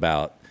think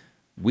about.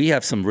 We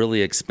have some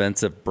really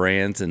expensive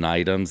brands and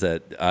items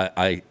that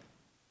I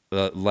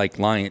like.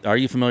 Lion. Are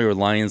you familiar with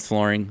Lions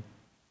Flooring?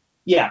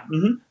 Yeah.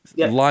 Mm-hmm.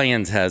 Yep.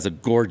 Lions has a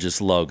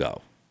gorgeous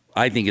logo.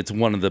 I think it's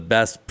one of the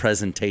best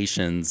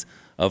presentations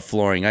of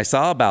flooring. I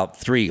saw about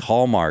 3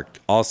 Hallmark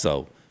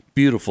also.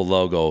 Beautiful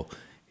logo.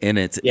 And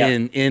it's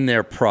in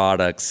their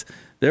products.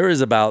 There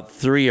is about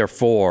 3 or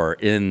 4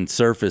 in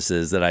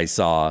surfaces that I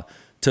saw,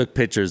 took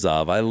pictures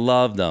of. I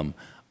love them.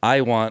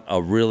 I want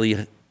a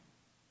really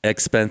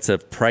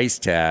expensive price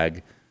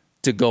tag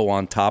to go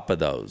on top of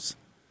those,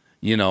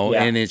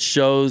 and it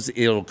shows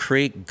it'll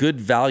create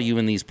good value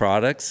in these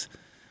products.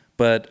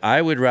 But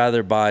I would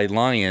rather buy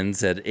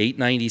Lions at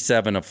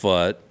 $897 a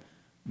foot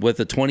with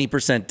a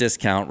 20%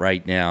 discount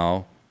right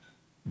now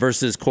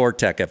versus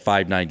Core-Tech at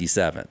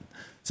 $597.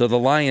 So the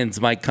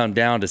Lions might come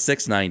down to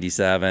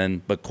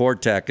 $697, but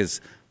Core-Tech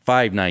is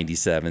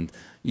 $597.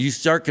 You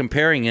start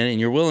comparing it, and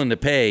you're willing to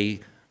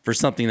pay for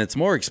something that's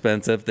more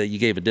expensive that you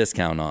gave a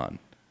discount on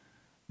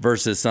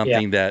versus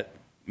something that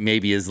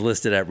maybe is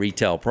listed at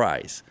retail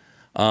price.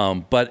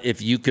 But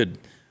if you could,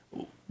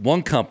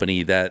 one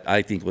company that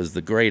I think was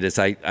the greatest,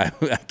 I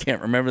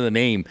can't remember the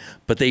name,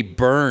 but they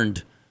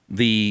burned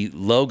the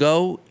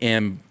logo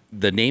and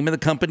the name of the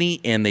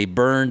company, and they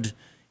burned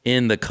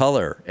in the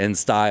color and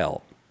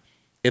style.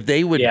 If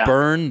they would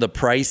burn the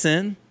price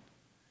in,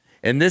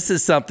 and this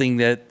is something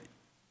that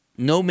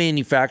no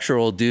manufacturer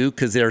will do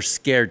because they're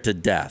scared to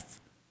death.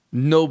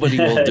 Nobody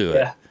will do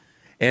it.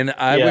 And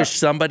I wish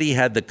somebody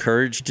had the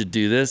courage to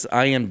do this.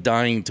 I am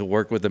dying to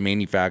work with a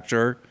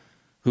manufacturer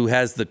who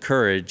has the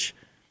courage,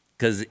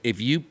 because if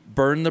you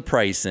burn the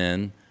price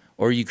in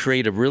or you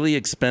create a really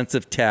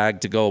expensive tag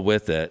to go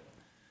with it,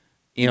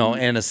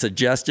 and a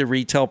suggested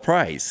retail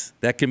price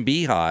that can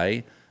be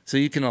high so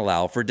you can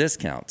allow for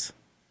discounts.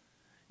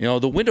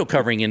 The window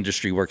covering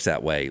industry works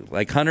that way.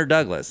 Like Hunter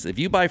Douglas. If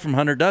you buy from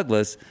Hunter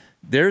Douglas,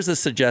 there's a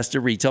suggested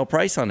retail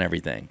price on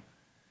everything.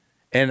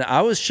 And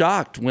I was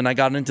shocked when I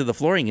got into the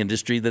flooring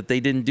industry that they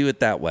didn't do it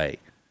that way.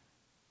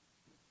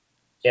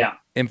 Yeah.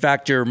 In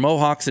fact, your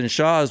Mohawks and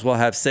Shaws will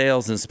have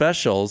sales and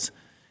specials.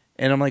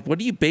 And I'm like, what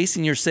are you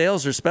basing your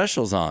sales or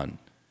specials on?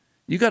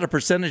 You got a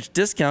percentage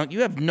discount.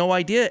 You have no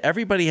idea.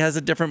 Everybody has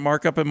a different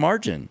markup and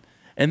margin.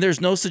 And there's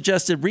no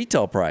suggested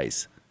retail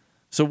price.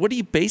 So what are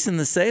you basing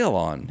the sale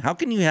on? How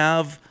can you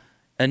have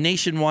a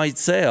nationwide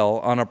sale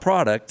on a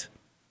product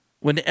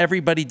when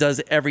everybody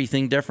does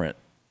everything different?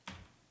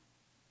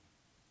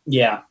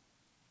 Yeah.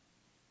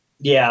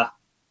 Yeah.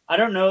 I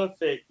don't know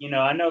if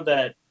I know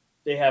that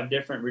they have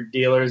different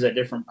dealers at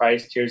different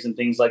price tiers and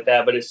things like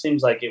that, but it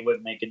seems like it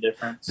would make a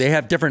difference. They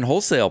have different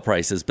wholesale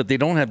prices, but they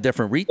don't have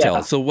different retail.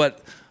 Yeah. So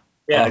what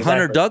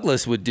Hunter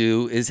Douglas would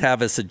do is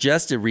have a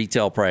suggested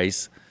retail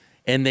price,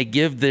 and they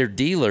give their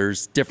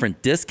dealers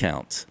different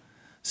discounts.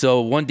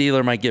 So one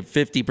dealer might get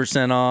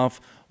 50%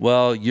 off.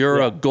 Well,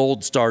 you're a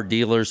Gold Star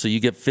dealer, so you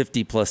get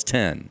 50 plus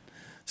 10.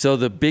 So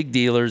the big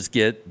dealers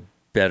get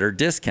better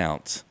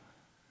discounts.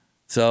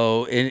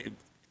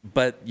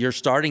 But you're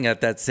starting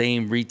at that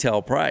same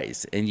retail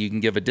price, and you can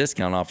give a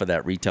discount off of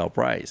that retail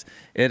price.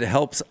 It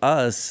helps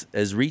us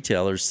as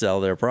retailers sell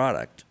their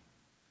product.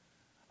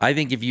 I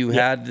think if you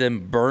had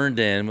them burned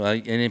in,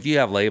 and if you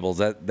have labels,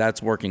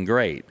 that's working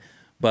great.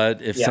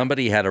 But if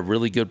somebody had a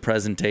really good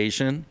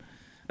presentation,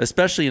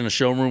 especially in a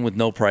showroom with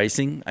no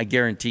pricing, I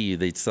guarantee you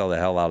they'd sell the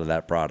hell out of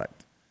that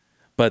product.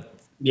 But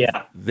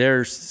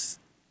there's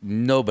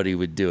nobody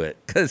would do it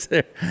because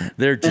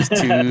they're just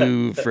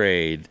too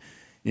afraid.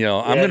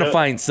 I'm going to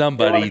find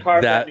somebody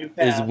that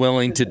is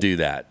willing to do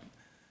that,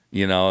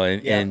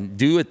 and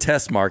do a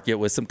test market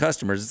with some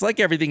customers. It's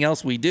like everything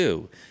else we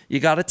do. You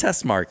got to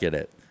test market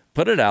it,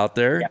 put it out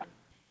there. Yeah.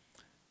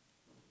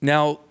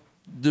 Now,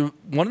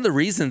 one of the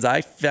reasons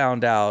I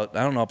found out,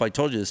 I don't know if I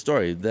told you the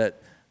story,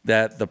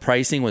 that the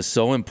pricing was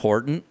so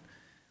important,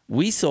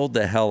 we sold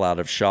the hell out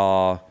of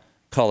Shaw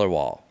Color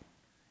Wall.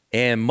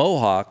 And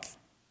Mohawk,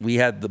 we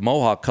had the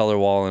Mohawk Color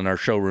Wall in our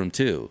showroom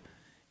too.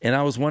 And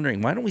I was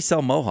wondering, why don't we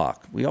sell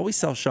Mohawk? We always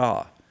sell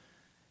Shaw.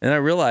 And I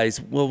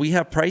realized, well, we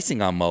have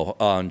pricing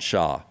on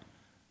Shaw.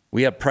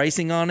 We have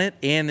pricing on it,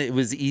 and it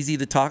was easy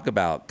to talk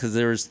about because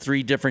there was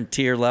 3 different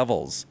tier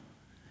levels.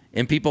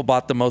 And people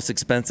bought the most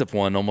expensive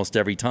one almost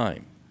every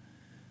time.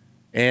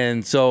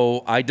 And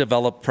so I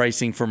developed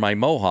pricing for my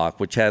Mohawk,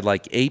 which had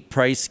like 8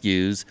 price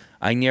SKUs.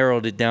 I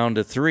narrowed it down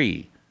to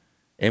 3.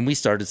 And we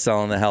started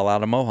selling the hell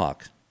out of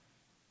Mohawk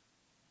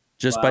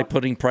just by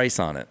putting price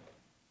on it.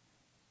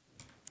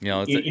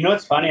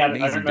 It's funny. I don't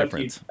know if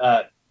you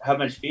have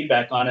much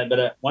feedback on it,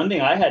 but one thing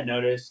I had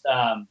noticed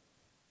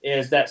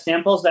is that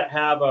samples that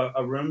have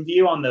a room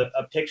view on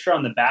a picture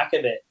on the back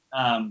of it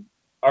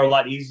are a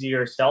lot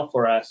easier to sell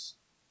for us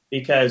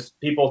because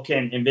people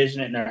can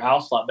envision it in their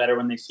house a lot better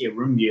when they see a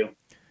room view.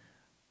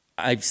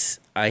 I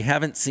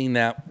haven't seen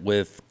that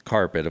with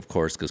carpet, of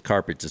course, because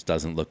carpet just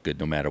doesn't look good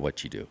no matter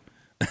what you do.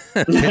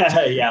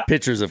 Yeah.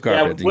 Pictures of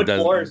Yeah. With carpeting wood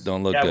floors.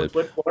 don't look Yeah. good.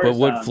 With wood But floors.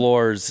 wood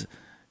floors,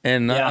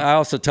 and Yeah. I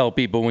also tell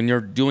people when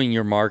you're doing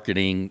your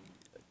marketing,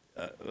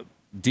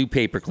 do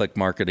pay-per-click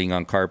marketing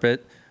on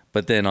carpet,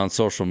 but then on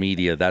social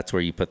media, that's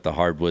where you put the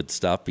hardwood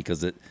stuff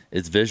because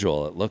it's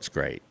visual. It looks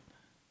great.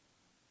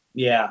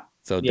 Yeah.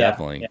 So Yeah.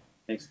 definitely. Yeah.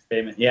 Makes a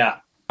statement. Yeah.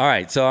 All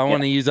right. So I Yeah.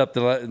 want to use up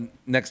the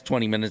next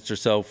 20 minutes or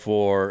so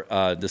for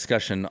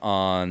discussion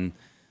on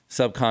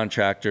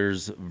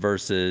subcontractors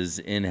versus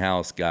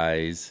in-house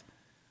guys.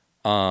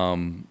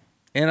 And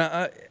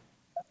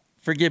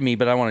forgive me,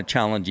 but I want to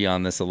challenge you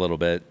on this a little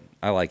bit.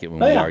 I like it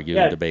when Oh we yeah. argue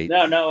and Yeah. debate.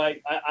 No.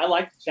 I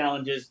like the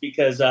challenges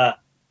because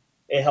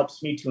it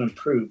helps me to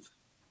improve.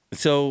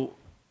 So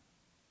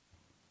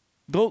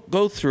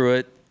go through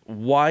it.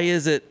 Why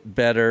is it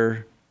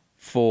better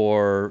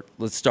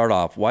let's start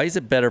off. Why is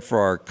it better for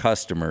our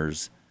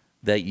customers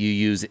that you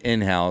use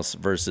in-house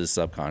versus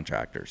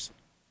subcontractors?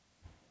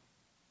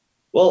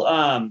 Well,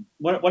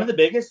 one of the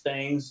biggest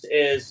things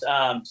is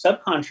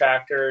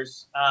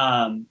subcontractors.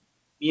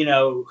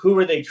 Who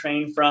are they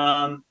trained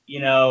from?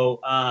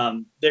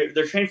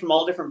 They're trained from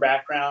all different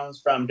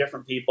backgrounds, from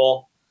different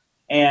people,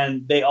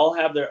 and they all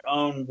have their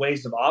own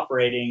ways of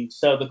operating.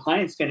 So the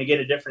client's going to get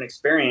a different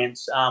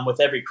experience with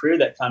every crew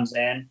that comes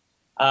in.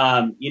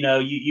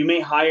 You may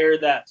hire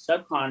that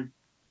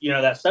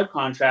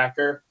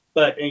subcontractor,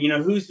 but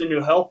who's the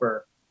new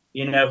helper?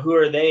 Who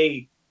are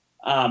they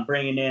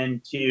bringing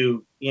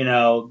into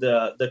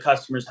the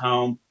customer's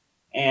home?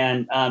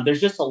 And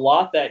there's just a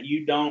lot that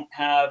you don't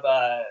have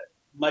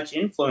much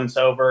influence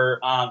over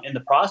in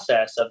the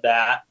process of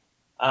that.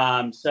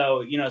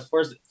 So as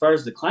far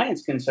as the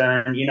client's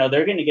concerned,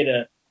 they're going to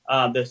get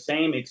the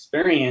same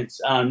experience.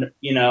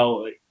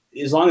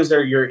 As long as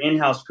they're your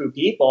in-house crew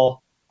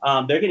people,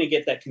 they're going to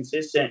get that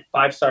consistent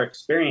 5-star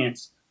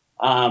experience.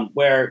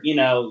 Where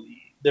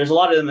there's a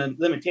lot of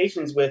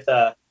limitations with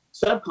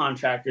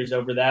subcontractors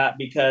over that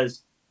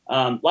because,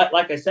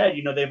 like I said,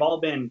 they've all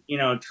been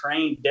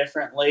trained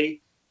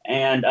differently,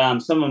 and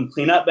some of them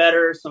clean up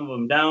better, some of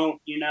them don't.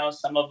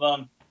 Some of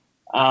them,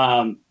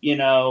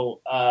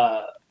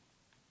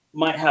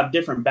 might have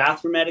different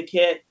bathroom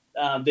etiquette.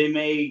 They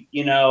may,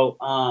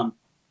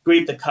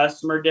 greet the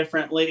customer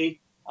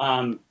differently.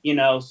 And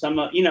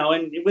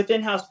with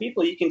in-house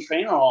people, you can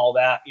train on all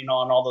that,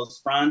 on all those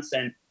fronts,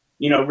 and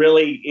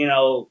really,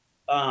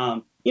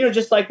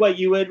 just like what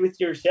you would with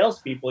your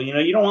salespeople.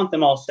 You don't want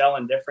them all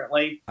selling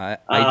differently. I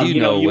do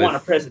know you want a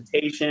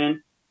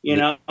presentation.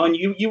 And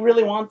you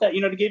really want that,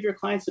 to give your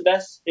clients the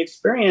best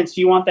experience.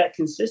 You want that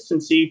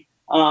consistency.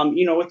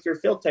 With your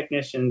field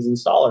technicians,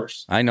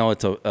 installers. I know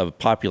it's a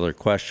popular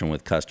question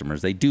with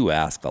customers. They do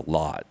ask a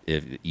lot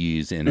if you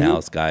use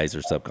in-house guys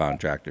or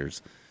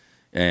subcontractors.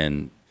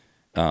 And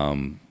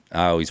I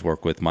always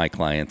work with my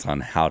clients on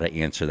how to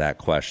answer that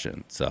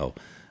question. So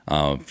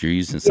if you're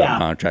using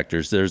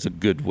subcontractors, there's a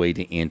good way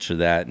to answer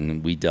that,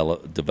 and we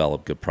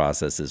develop good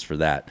processes for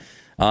that.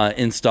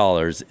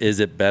 Installers, is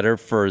it better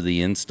for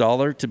the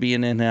installer to be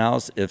an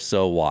in-house? If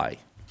so, why?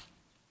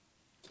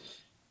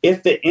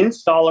 If the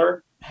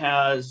installer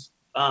has,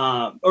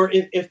 or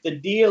if the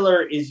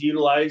dealer is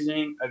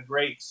utilizing a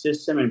great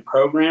system and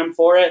program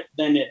for it,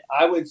 then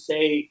I would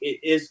say it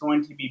is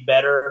going to be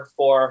better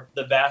for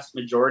the vast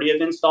majority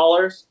of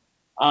installers.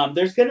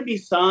 There's going to be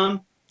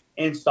some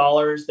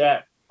installers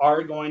that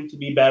are going to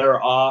be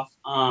better off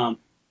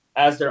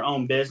as their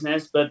own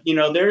business, but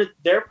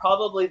they're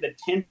probably the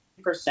 10%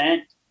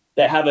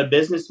 that have a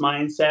business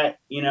mindset.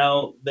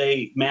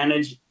 They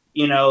manage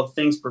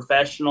things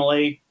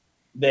professionally.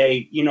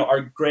 They, are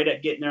great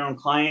at getting their own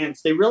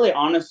clients. They really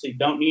honestly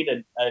don't need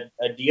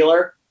a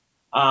dealer,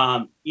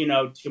 to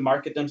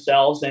market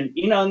themselves. And,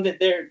 that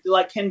they're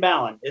like Ken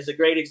Ballin is a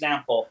great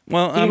example.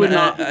 Well, he would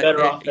not be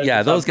better off.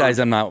 Yeah, those guys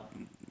I'm not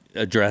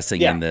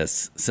addressing in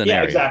this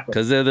scenario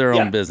because they're their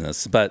own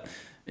business. But,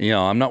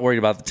 I'm not worried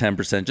about the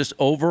 10%. Just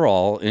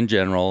overall, in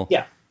general,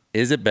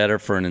 is it better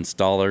for an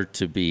installer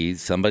to be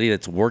somebody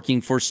that's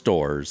working for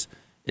stores?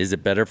 Is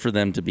it better for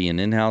them to be an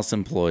in-house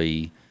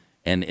employee?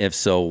 And if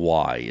so,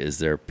 why? Is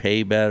there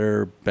pay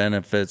better,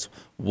 benefits?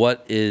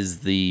 What's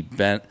the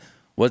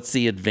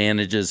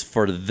advantages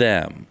for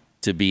them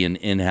to be an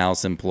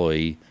in-house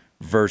employee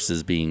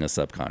versus being a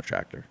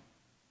subcontractor?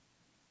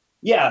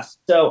 Yeah,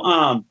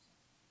 so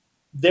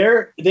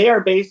they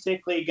are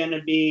basically going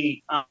to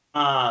be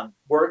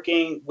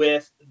working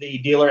with the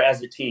dealer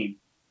as a team,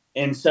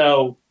 and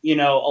so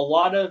a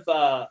lot of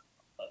the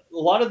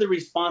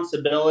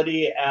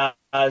responsibility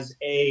as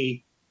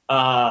a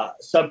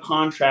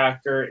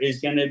subcontractor is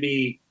going to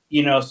be,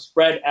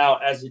 spread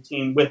out as a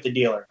team with the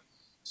dealer.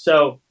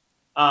 So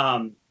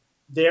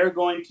they're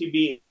going to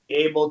be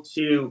able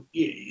to.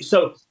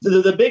 So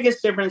the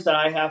biggest difference that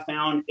I have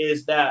found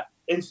is that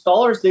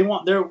installers they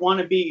want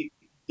to be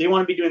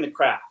doing the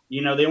craft.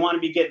 They want to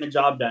be getting the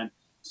job done.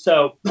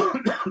 So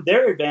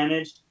their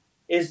advantage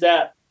is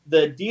that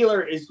the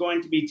dealer is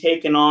going to be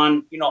taking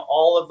on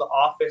all of the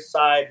office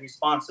side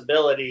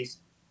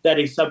responsibilities that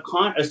a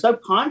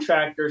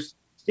subcontractor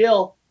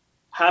still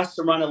has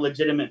to run a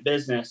legitimate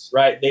business,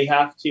 right? They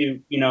have to,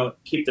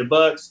 keep their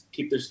books,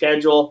 keep their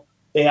schedule.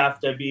 They have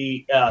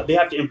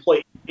to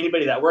employ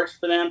anybody that works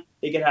for them.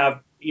 They could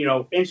have,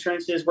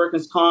 insurances,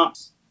 workers'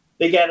 comps.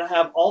 They got to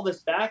have all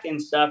this back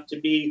end stuff to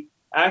be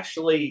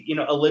actually,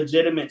 a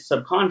legitimate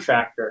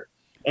subcontractor.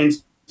 And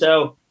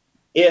so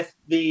if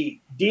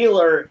the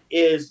dealer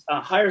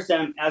hires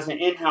them as an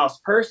in-house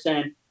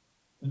person,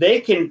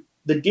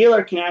 the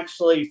dealer can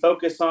actually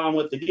focus on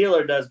what the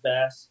dealer does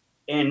best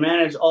and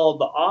manage all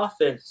the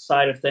office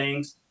side of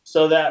things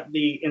so that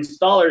the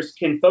installers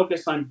can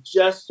focus on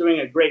just doing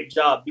a great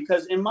job.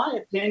 Because in my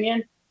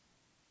opinion,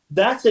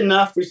 that's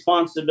enough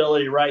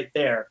responsibility right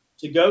there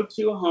to go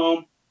to a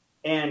home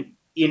and,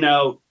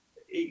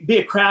 be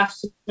a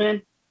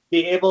craftsman,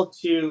 be able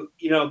to,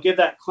 give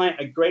that client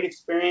a great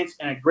experience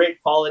and a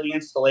great quality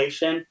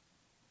installation.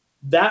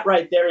 That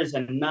right there is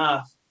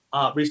enough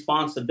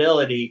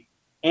responsibility.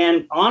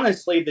 And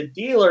honestly, the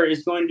dealer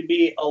is going to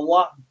be a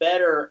lot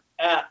better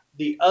at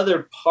the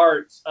other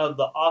parts of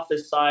the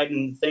office side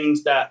and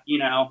things that,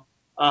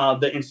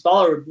 the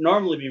installer would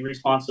normally be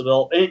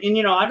responsible. And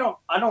I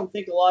don't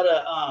think a lot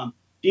of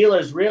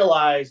dealers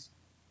realize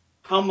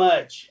how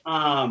much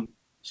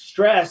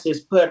stress is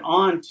put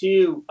on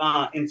to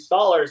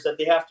installers that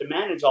they have to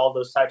manage all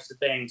those types of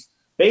things.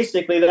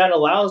 Basically, that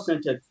allows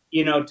them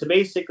to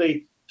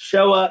basically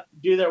show up,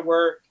 do their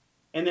work,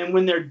 and then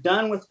when they're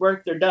done with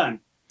work, they're done.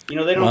 They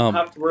don't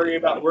have to worry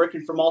about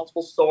working for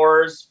multiple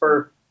stores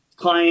for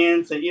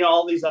clients and,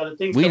 all these other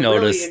things. We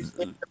noticed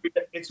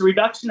it's a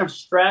reduction of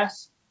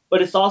stress,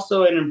 but it's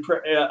also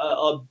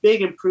a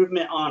big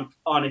improvement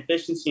on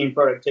efficiency and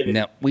productivity.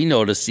 Now, we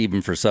noticed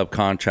even for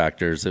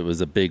subcontractors, it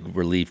was a big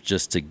relief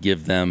just to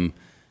give them,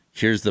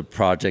 here's the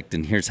project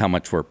and here's how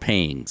much we're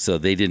paying. So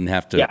they didn't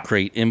have to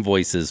create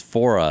invoices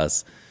for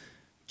us.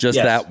 Just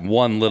that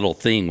one little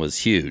thing was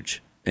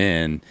huge.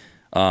 And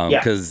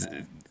because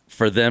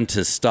for them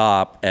to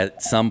stop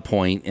at some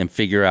point and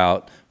figure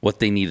out what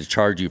they need to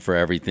charge you for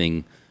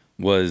everything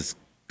was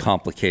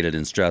complicated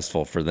and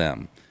stressful for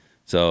them.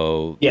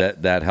 So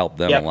that helped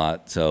them a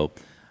lot. So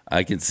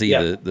I can see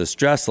the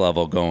stress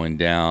level going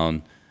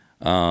down.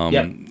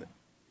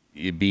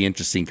 It'd be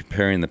interesting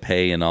comparing the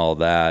pay and all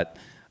that.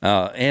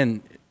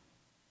 And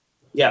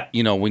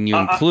when you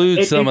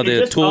include some of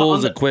the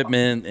tools,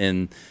 equipment,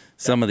 and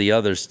some of the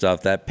other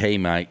stuff, that pay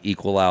might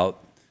equal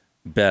out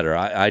better.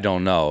 I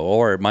don't know.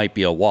 Or it might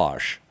be a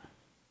wash.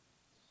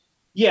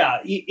 Yeah,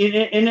 and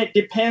it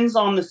depends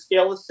on the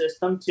scale of the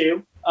system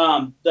too.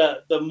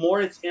 The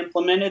more it's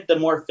implemented, the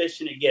more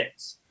efficient it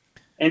gets.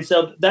 And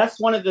so that's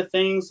one of the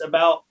things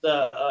about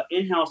the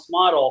in-house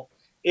model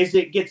is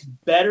it gets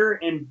better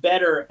and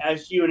better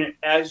as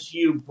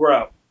you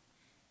grow.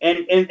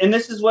 And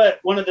this is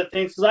one of the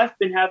things, because I've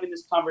been having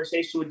this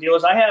conversation with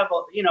dealers. I have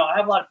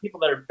a lot of people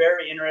that are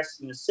very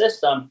interested in the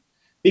system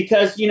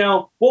because,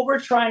 what we're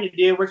trying to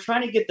do, we're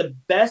trying to get the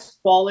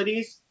best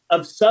qualities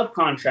of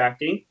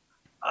subcontracting.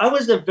 I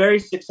was a very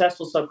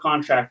successful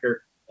subcontractor,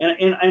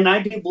 and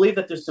I do believe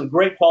that there's some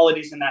great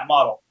qualities in that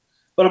model.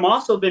 But I'm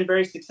also been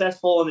very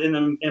successful in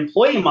the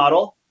employee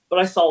model, but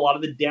I saw a lot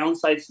of the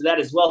downsides to that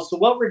as well. So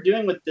what we're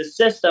doing with this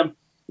system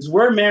is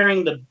we're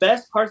marrying the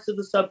best parts of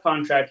the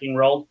subcontracting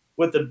world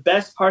with the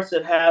best parts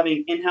of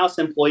having in-house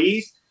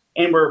employees,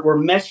 and we're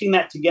meshing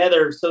that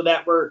together so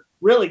that we're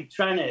really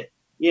trying to,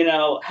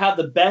 have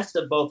the best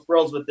of both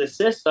worlds with this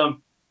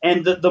system.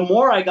 And the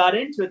more I got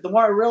into it, the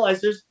more I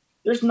realized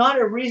there's not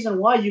a reason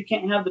why you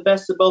can't have the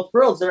best of both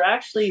worlds. There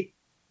actually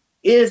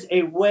is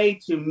a way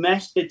to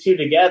mesh the two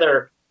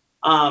together.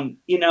 And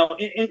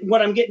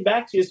what I'm getting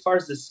back to as far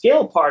as the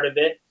scale part of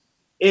it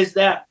is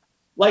that,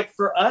 like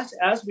for us,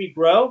 as we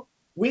grow,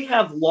 we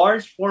have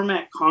large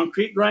format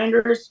concrete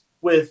grinders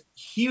with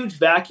huge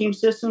vacuum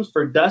systems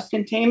for dust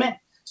containment.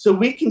 So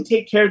we can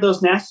take care of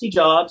those nasty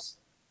jobs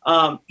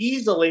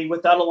easily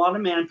without a lot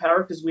of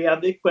manpower because we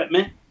have the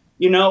equipment.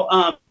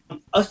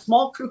 A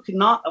small crew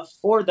cannot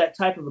afford that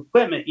type of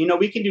equipment.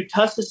 We can do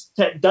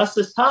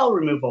dustless tile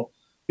removal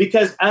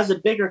because as a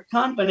bigger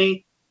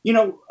company,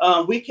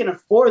 we can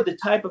afford the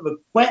type of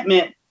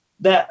equipment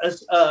that a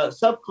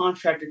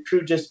subcontractor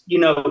crew just,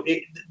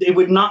 it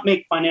would not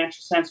make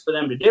financial sense for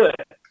them to do it.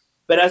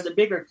 But as a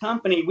bigger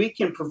company, we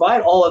can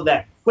provide all of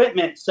that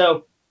equipment.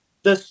 So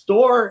the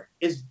store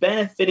is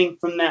benefiting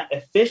from that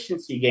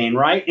efficiency gain,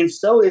 right? And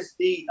so is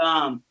the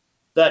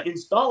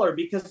installer,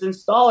 because the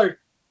installer,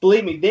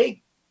 believe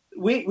me,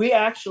 we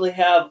actually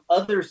have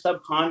other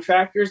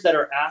subcontractors that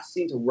are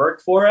asking to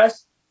work for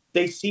us.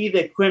 They see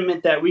the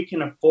equipment that we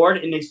can afford,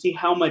 and they see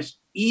how much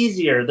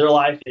easier their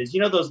life is.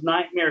 Those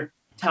nightmare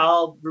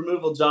tile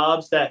removal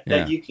jobs that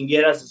you can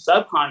get as a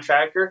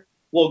subcontractor.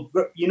 Well,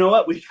 you know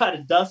what? We got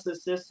a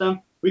dustless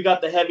system. We got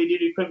the heavy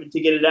duty equipment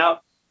to get it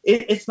out.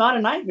 It's not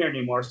a nightmare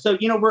anymore. So,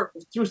 we're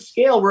through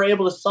scale, we're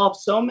able to solve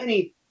so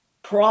many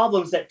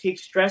problems that take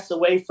stress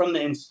away from the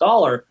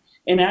installer.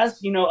 And as,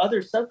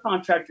 other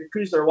subcontractor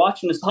crews are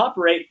watching us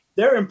operate,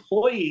 their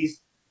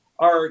employees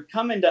are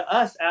coming to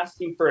us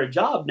asking for a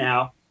job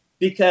now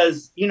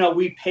because,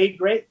 we pay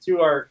great through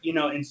our,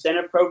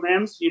 incentive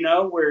programs.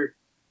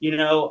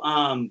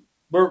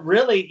 we're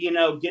really,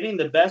 getting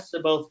the best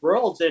of both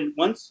worlds. And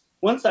once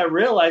I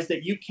realized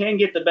that you can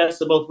get the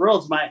best of both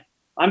worlds,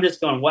 I'm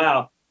just going,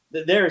 wow,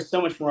 there is so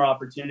much more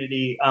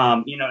opportunity,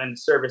 in the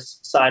service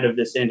side of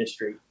this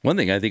industry. One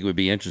thing I think would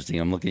be interesting,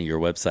 I'm looking at your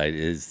website,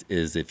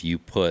 is if you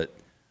put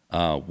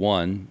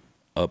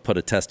put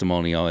a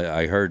testimonial.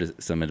 I heard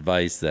some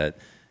advice that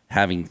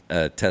having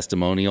a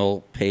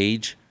testimonial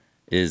page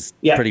is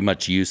pretty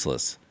much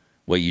useless.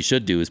 What you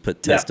should do is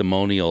put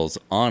testimonials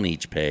on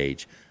each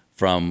page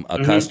from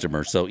a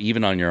customer. So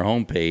even on your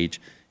homepage,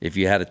 if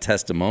you had a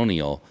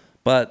testimonial,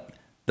 but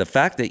the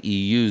fact that you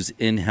use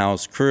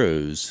in-house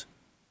crews,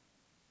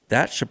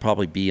 that should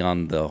probably be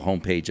on the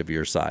homepage of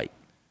your site.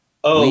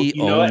 Oh,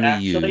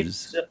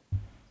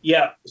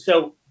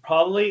 So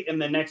probably in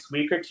the next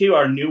week or two,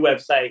 our new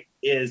website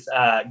is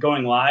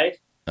going live.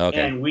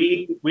 Okay. And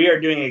we are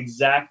doing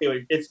exactly what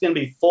it's going to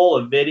be, full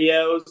of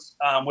videos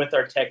with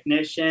our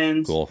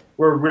technicians. Cool.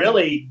 We're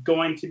really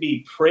going to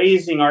be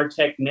praising our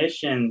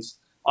technicians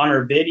on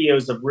our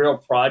videos of real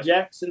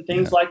projects and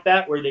things like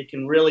that, where they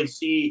can really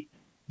see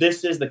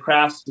this is the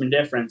craftsman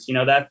difference.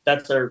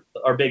 That's our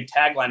big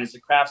tagline, is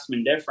the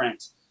craftsman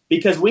difference,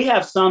 because we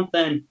have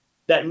something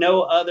that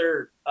no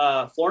other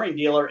flooring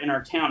dealer in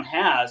our town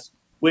has,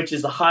 which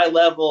is a high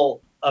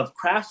level of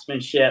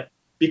craftsmanship,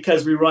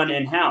 because we run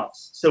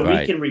in-house. So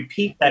we can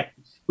repeat that.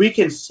 We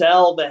can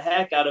sell the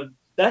heck out of,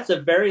 that's a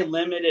very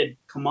limited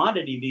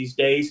commodity these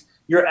days.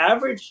 Your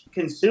average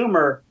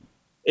consumer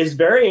is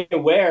very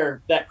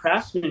aware that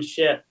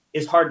craftsmanship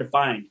is hard to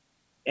find.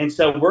 And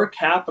so we're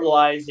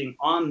capitalizing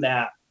on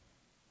that,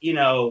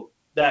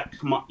 that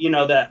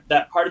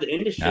part of the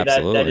industry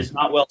that is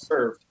not well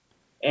served.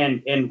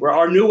 And where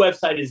our new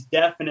website is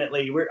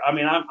definitely,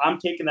 I'm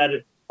taking that.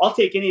 I'll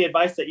take any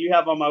advice that you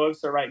have on my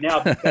website right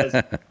now, because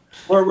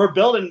we're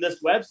building this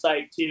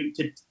website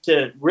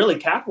to really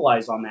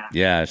capitalize on that.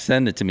 Yeah,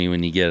 send it to me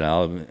when you get it.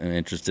 I'm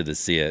interested to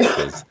see it,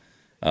 because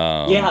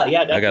definitely.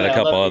 I got a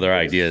couple other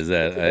ideas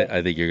that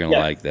I think you're going to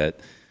like,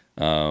 that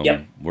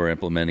we're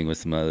implementing with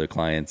some other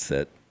clients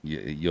that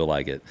you'll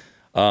like it.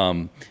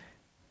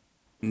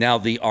 Now,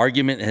 the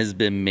argument has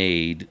been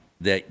made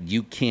that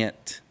you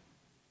can't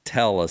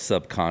tell a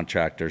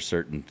subcontractor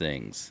certain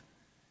things,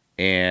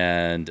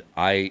 and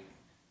I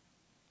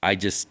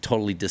just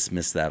totally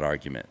dismiss that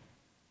argument.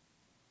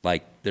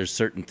 Like, there's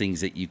certain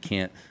things that you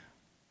can't.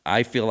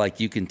 I feel like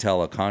you can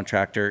tell a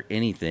contractor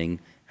anything,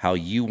 how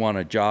you want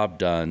a job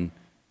done,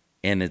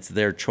 and it's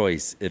their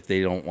choice if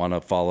they don't want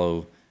to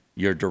follow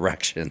your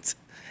directions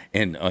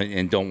and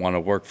don't want to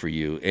work for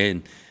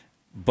you.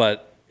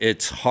 But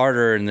it's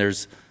harder, and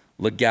there's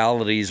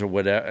legalities or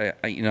whatever.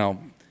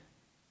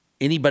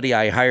 Anybody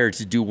I hire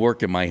to do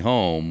work in my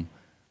home,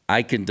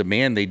 I can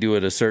demand they do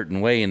it a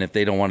certain way, and if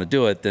they don't want to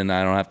do it, then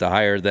I don't have to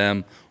hire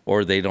them,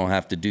 or they don't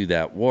have to do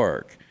that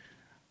work.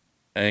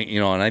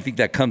 And I think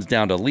that comes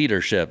down to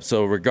leadership.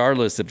 So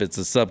regardless if it's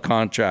a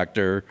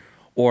subcontractor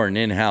or an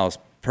in-house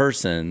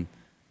person,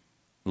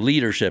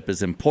 leadership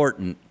is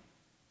important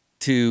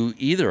to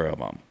either of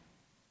them.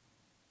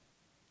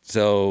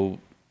 So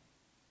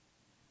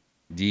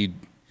do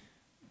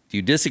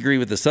you disagree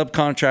with the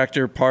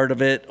subcontractor part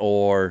of it,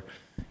 or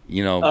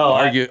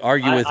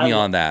argue with me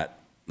on that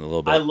a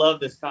little bit? I love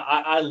this.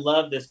 I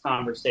love this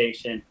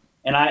conversation,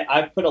 and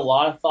I put a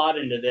lot of thought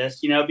into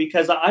this.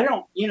 Because I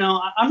don't.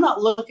 I'm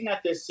not looking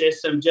at this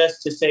system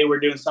just to say we're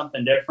doing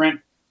something different.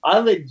 I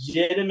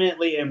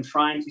legitimately am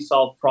trying to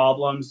solve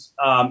problems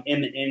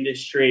in the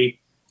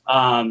industry.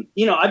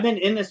 I've been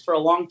in this for a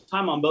long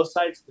time on both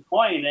sides of the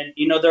coin, and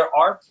there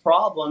are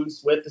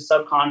problems with the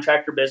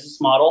subcontractor business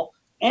model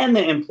and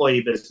the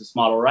employee business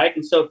model, right?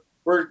 And so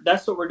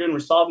that's what we're doing. We're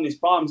solving these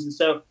problems. And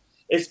so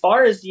as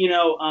far as,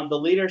 the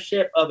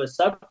leadership of a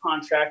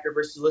subcontractor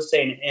versus, let's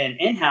say, an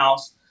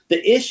in-house,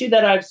 the issue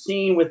that I've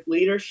seen with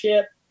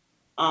leadership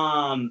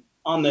on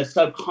the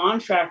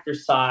subcontractor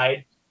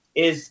side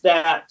is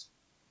that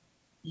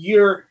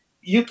you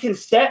can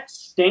set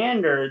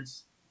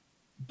standards,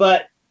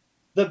 but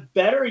the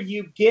better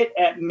you get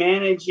at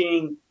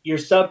managing your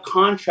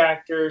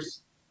subcontractors,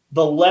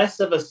 the less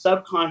of a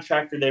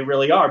subcontractor they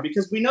really are,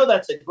 because we know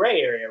that's a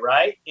gray area,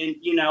 right? And,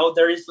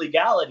 there is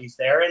legalities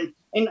there. And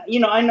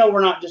I know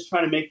we're not just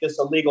trying to make this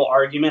a legal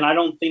argument. I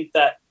don't think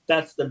that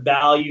that's the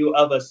value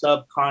of a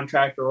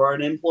subcontractor or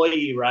an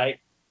employee, right?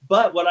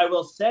 But what I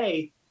will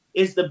say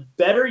is, the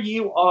better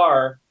you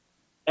are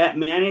at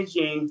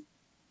managing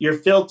your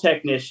field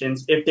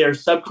technicians, if they're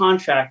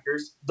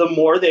subcontractors, the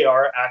more they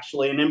are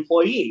actually an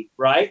employee,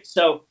 right?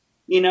 So,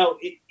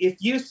 if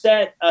you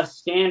set a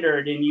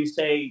standard and you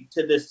say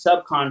to this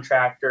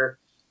subcontractor,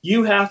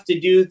 you have to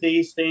do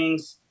these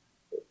things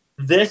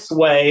this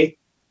way,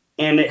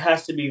 and it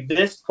has to be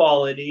this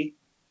quality,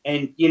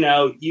 and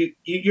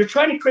you're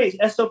trying to create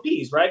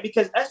SOPs, right?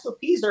 Because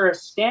SOPs are a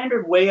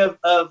standard way of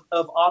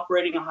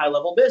operating a high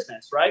level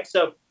business, right?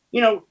 So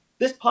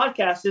this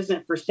podcast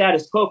isn't for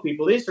status quo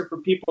people. These are for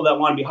people that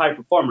want to be high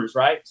performers,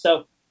 right?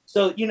 So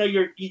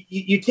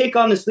you take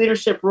on this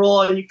leadership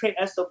role and you create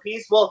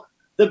SOPs. Well,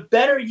 the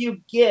better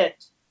you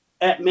get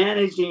at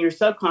managing your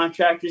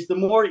subcontractors, the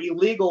more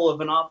illegal of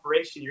an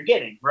operation you're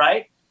getting,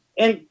 right?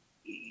 And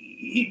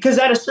because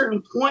at a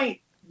certain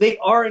point, they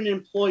are an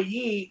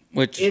employee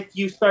if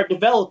you start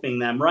developing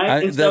them,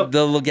 right?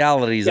 The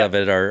legalities of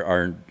it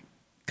are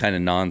kind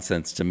of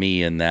nonsense to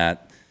me in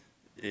that,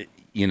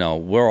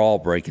 we're all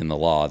breaking the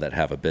law that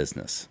have a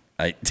business.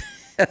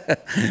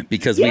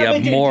 Because we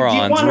have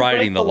morons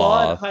writing the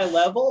law at high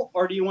level,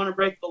 or do you want to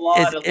break the law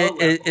at a low level?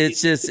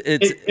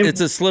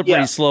 It's a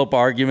slippery slope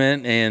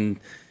argument, and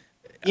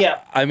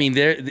I mean,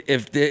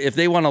 if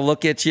they want to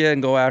look at you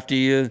and go after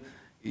you,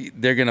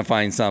 they're going to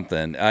find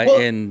something.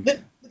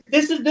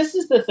 This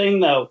is the thing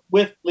though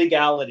with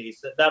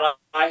legalities that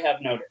I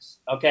have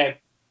noticed. Okay,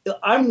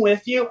 I'm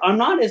with you. I'm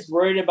not as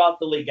worried about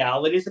the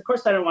legalities. Of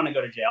course, I don't want to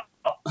go to jail,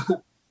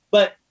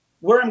 but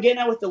where I'm getting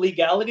at with the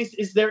legalities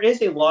is there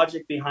is a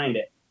logic behind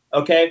it.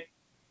 Okay.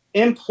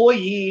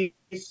 Employees,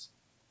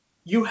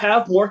 you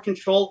have more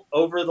control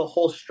over the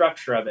whole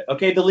structure of it.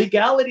 Okay. The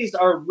legalities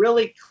are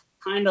really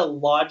kind of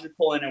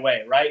logical in a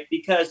way, right?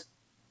 Because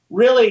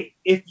really,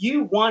 if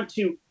you want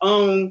to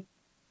own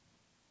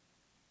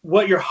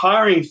what you're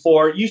hiring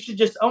for, you should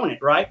just own it,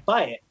 right?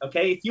 Buy it.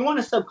 Okay. If you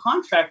want to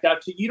subcontract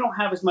out to, you don't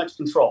have as much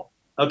control.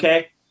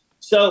 Okay.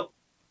 So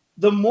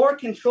the more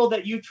control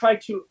that you try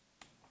to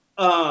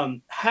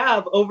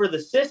have over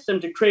the system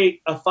to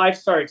create a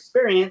 5-star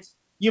experience,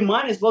 you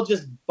might as well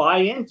just buy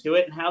into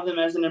it and have them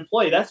as an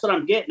employee. That's what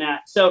I'm getting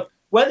at. So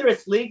whether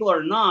it's legal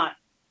or not,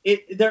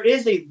 there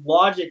is a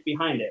logic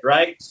behind it,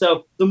 right?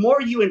 So the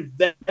more you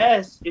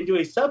invest into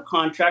a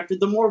subcontractor,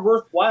 the more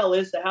worthwhile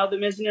it is to have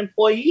them as an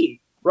employee,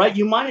 right?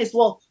 You might as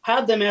well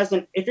have them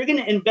if you're going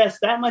to invest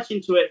that much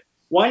into it,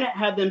 why not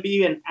have them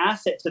be an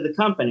asset to the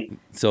company?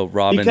 So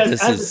Robin,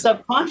 because as a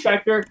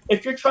subcontractor,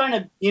 if you're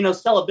trying to,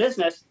 sell a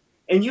business,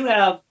 and you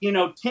have,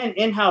 10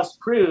 in-house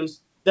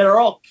crews that are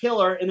all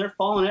killer and they're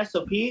following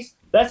SOPs,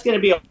 that's going to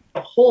be a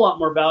whole lot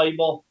more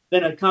valuable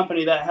than a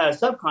company that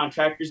has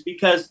subcontractors,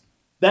 because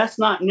that's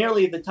not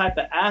nearly the type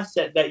of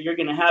asset that you're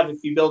going to have if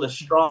you build a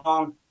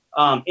strong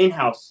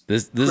in-house.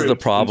 This is the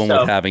problem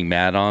with having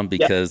Matt on,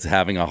 because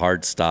having a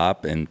hard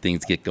stop and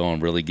things get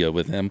going really good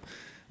with him.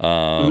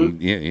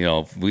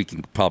 We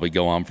can probably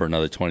go on for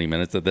another 20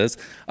 minutes of this.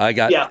 I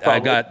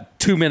got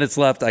 2 minutes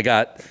left. I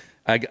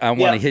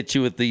want to hit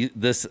you with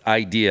this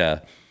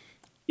idea.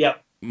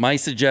 Yep. My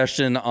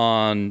suggestion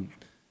on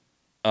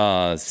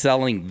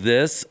selling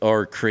this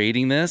or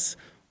creating this,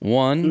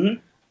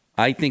 one,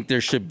 I think there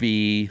should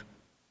be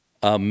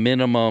a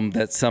minimum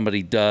that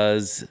somebody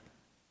does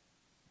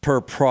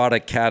per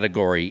product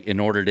category in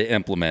order to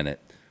implement it.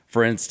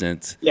 For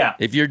instance,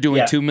 if you're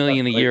doing $2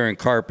 million a year in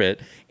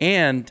carpet,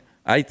 and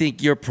I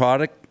think your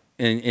product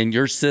and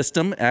your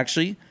system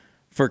actually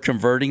for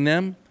converting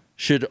them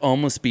should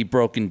almost be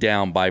broken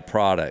down by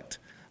product.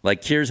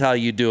 Like, here's how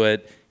you do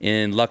it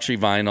in luxury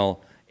vinyl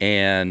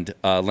and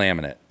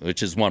laminate,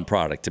 which is one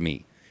product to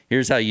me.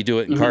 Here's how you do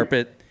it in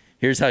carpet.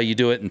 Here's how you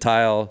do it in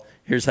tile.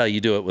 Here's how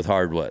you do it with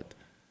hardwood.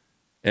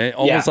 And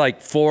almost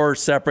like 4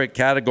 separate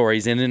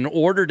categories. And in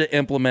order to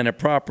implement it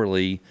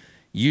properly,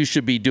 you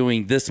should be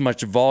doing this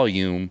much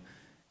volume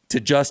to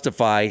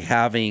justify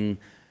having,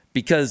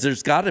 because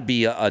there's got to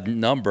be a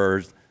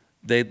number.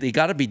 They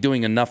got to be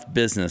doing enough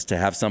business to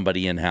have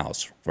somebody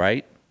in-house,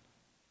 right?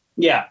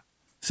 Yeah.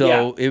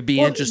 So it would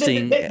be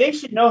interesting. They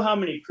should know how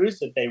many crews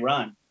that they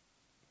run,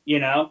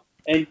 and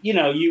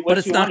but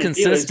it's not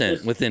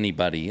consistent with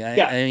anybody.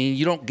 I mean,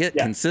 you don't get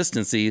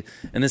consistency,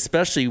 and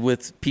especially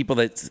with people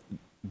that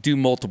do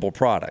multiple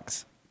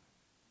products.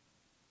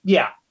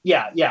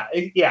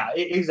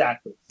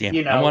 Exactly.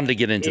 Damn, I wanted to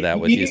get into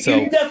that with you. So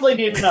you definitely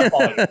need enough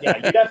volume. Yeah,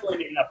 you definitely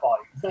need enough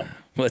volume.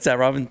 What's that,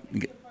 Robin?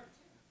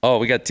 Oh,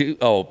 we got 2.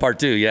 Oh, part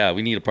 2. Yeah,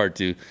 we need a part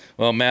 2.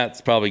 Well,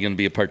 Matt's probably going to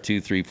be a part 2,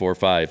 3, 4,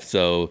 5.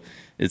 So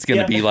it's going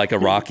to be like a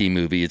Rocky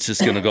movie. It's just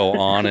going to go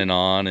on, and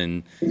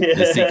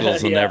the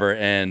sequels will never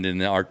end,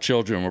 and our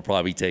children will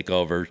probably take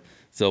over.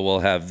 So we'll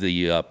have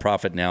the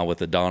Prophet Now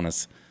with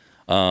Adonis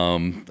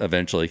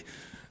eventually.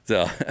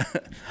 So,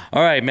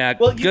 all right, Matt.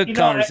 Well, good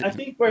conversation. I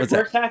think we're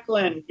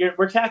tackling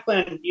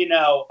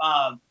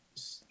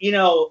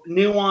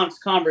nuanced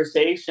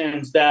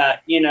conversations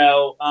that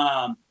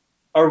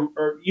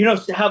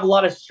have a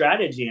lot of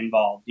strategy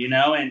involved,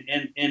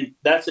 and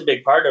that's a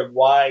big part of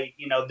why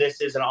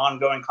this is an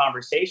ongoing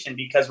conversation,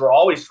 because we're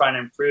always trying to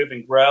improve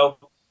and grow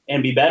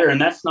and be better,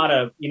 and that's not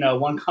a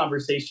one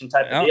conversation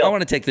type of deal. I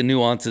want to take the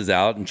nuances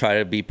out and try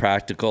to be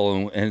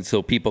practical, and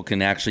so people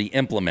can actually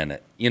implement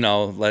it.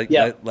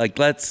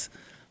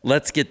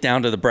 Let's get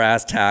down to the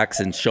brass tacks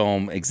and show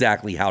them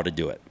exactly how to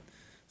do it.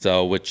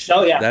 So,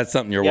 that's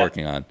something you're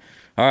working on.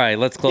 All right,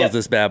 let's close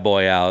this bad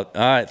boy out.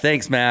 All right,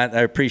 thanks, Matt.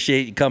 I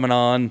appreciate you coming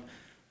on.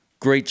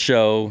 Great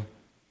show,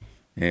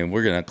 and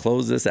we're gonna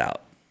close this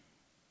out.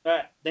 All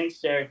right, thanks,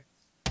 Jerry.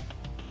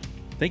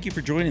 Thank you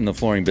for joining the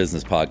Flooring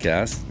Business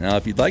Podcast. Now,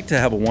 if you'd like to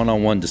have a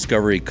one-on-one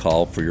discovery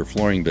call for your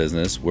flooring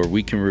business where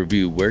we can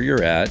review where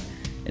you're at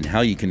and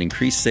how you can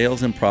increase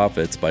sales and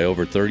profits by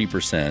over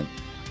 30%,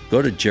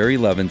 go to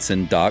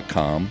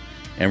jerrylevinson.com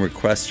and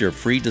request your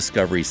free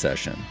discovery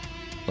session.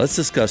 Let's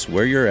discuss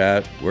where you're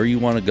at, where you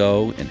want to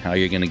go, and how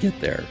you're going to get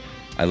there.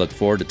 I look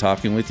forward to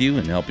talking with you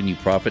and helping you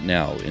profit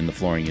now in the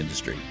flooring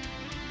industry.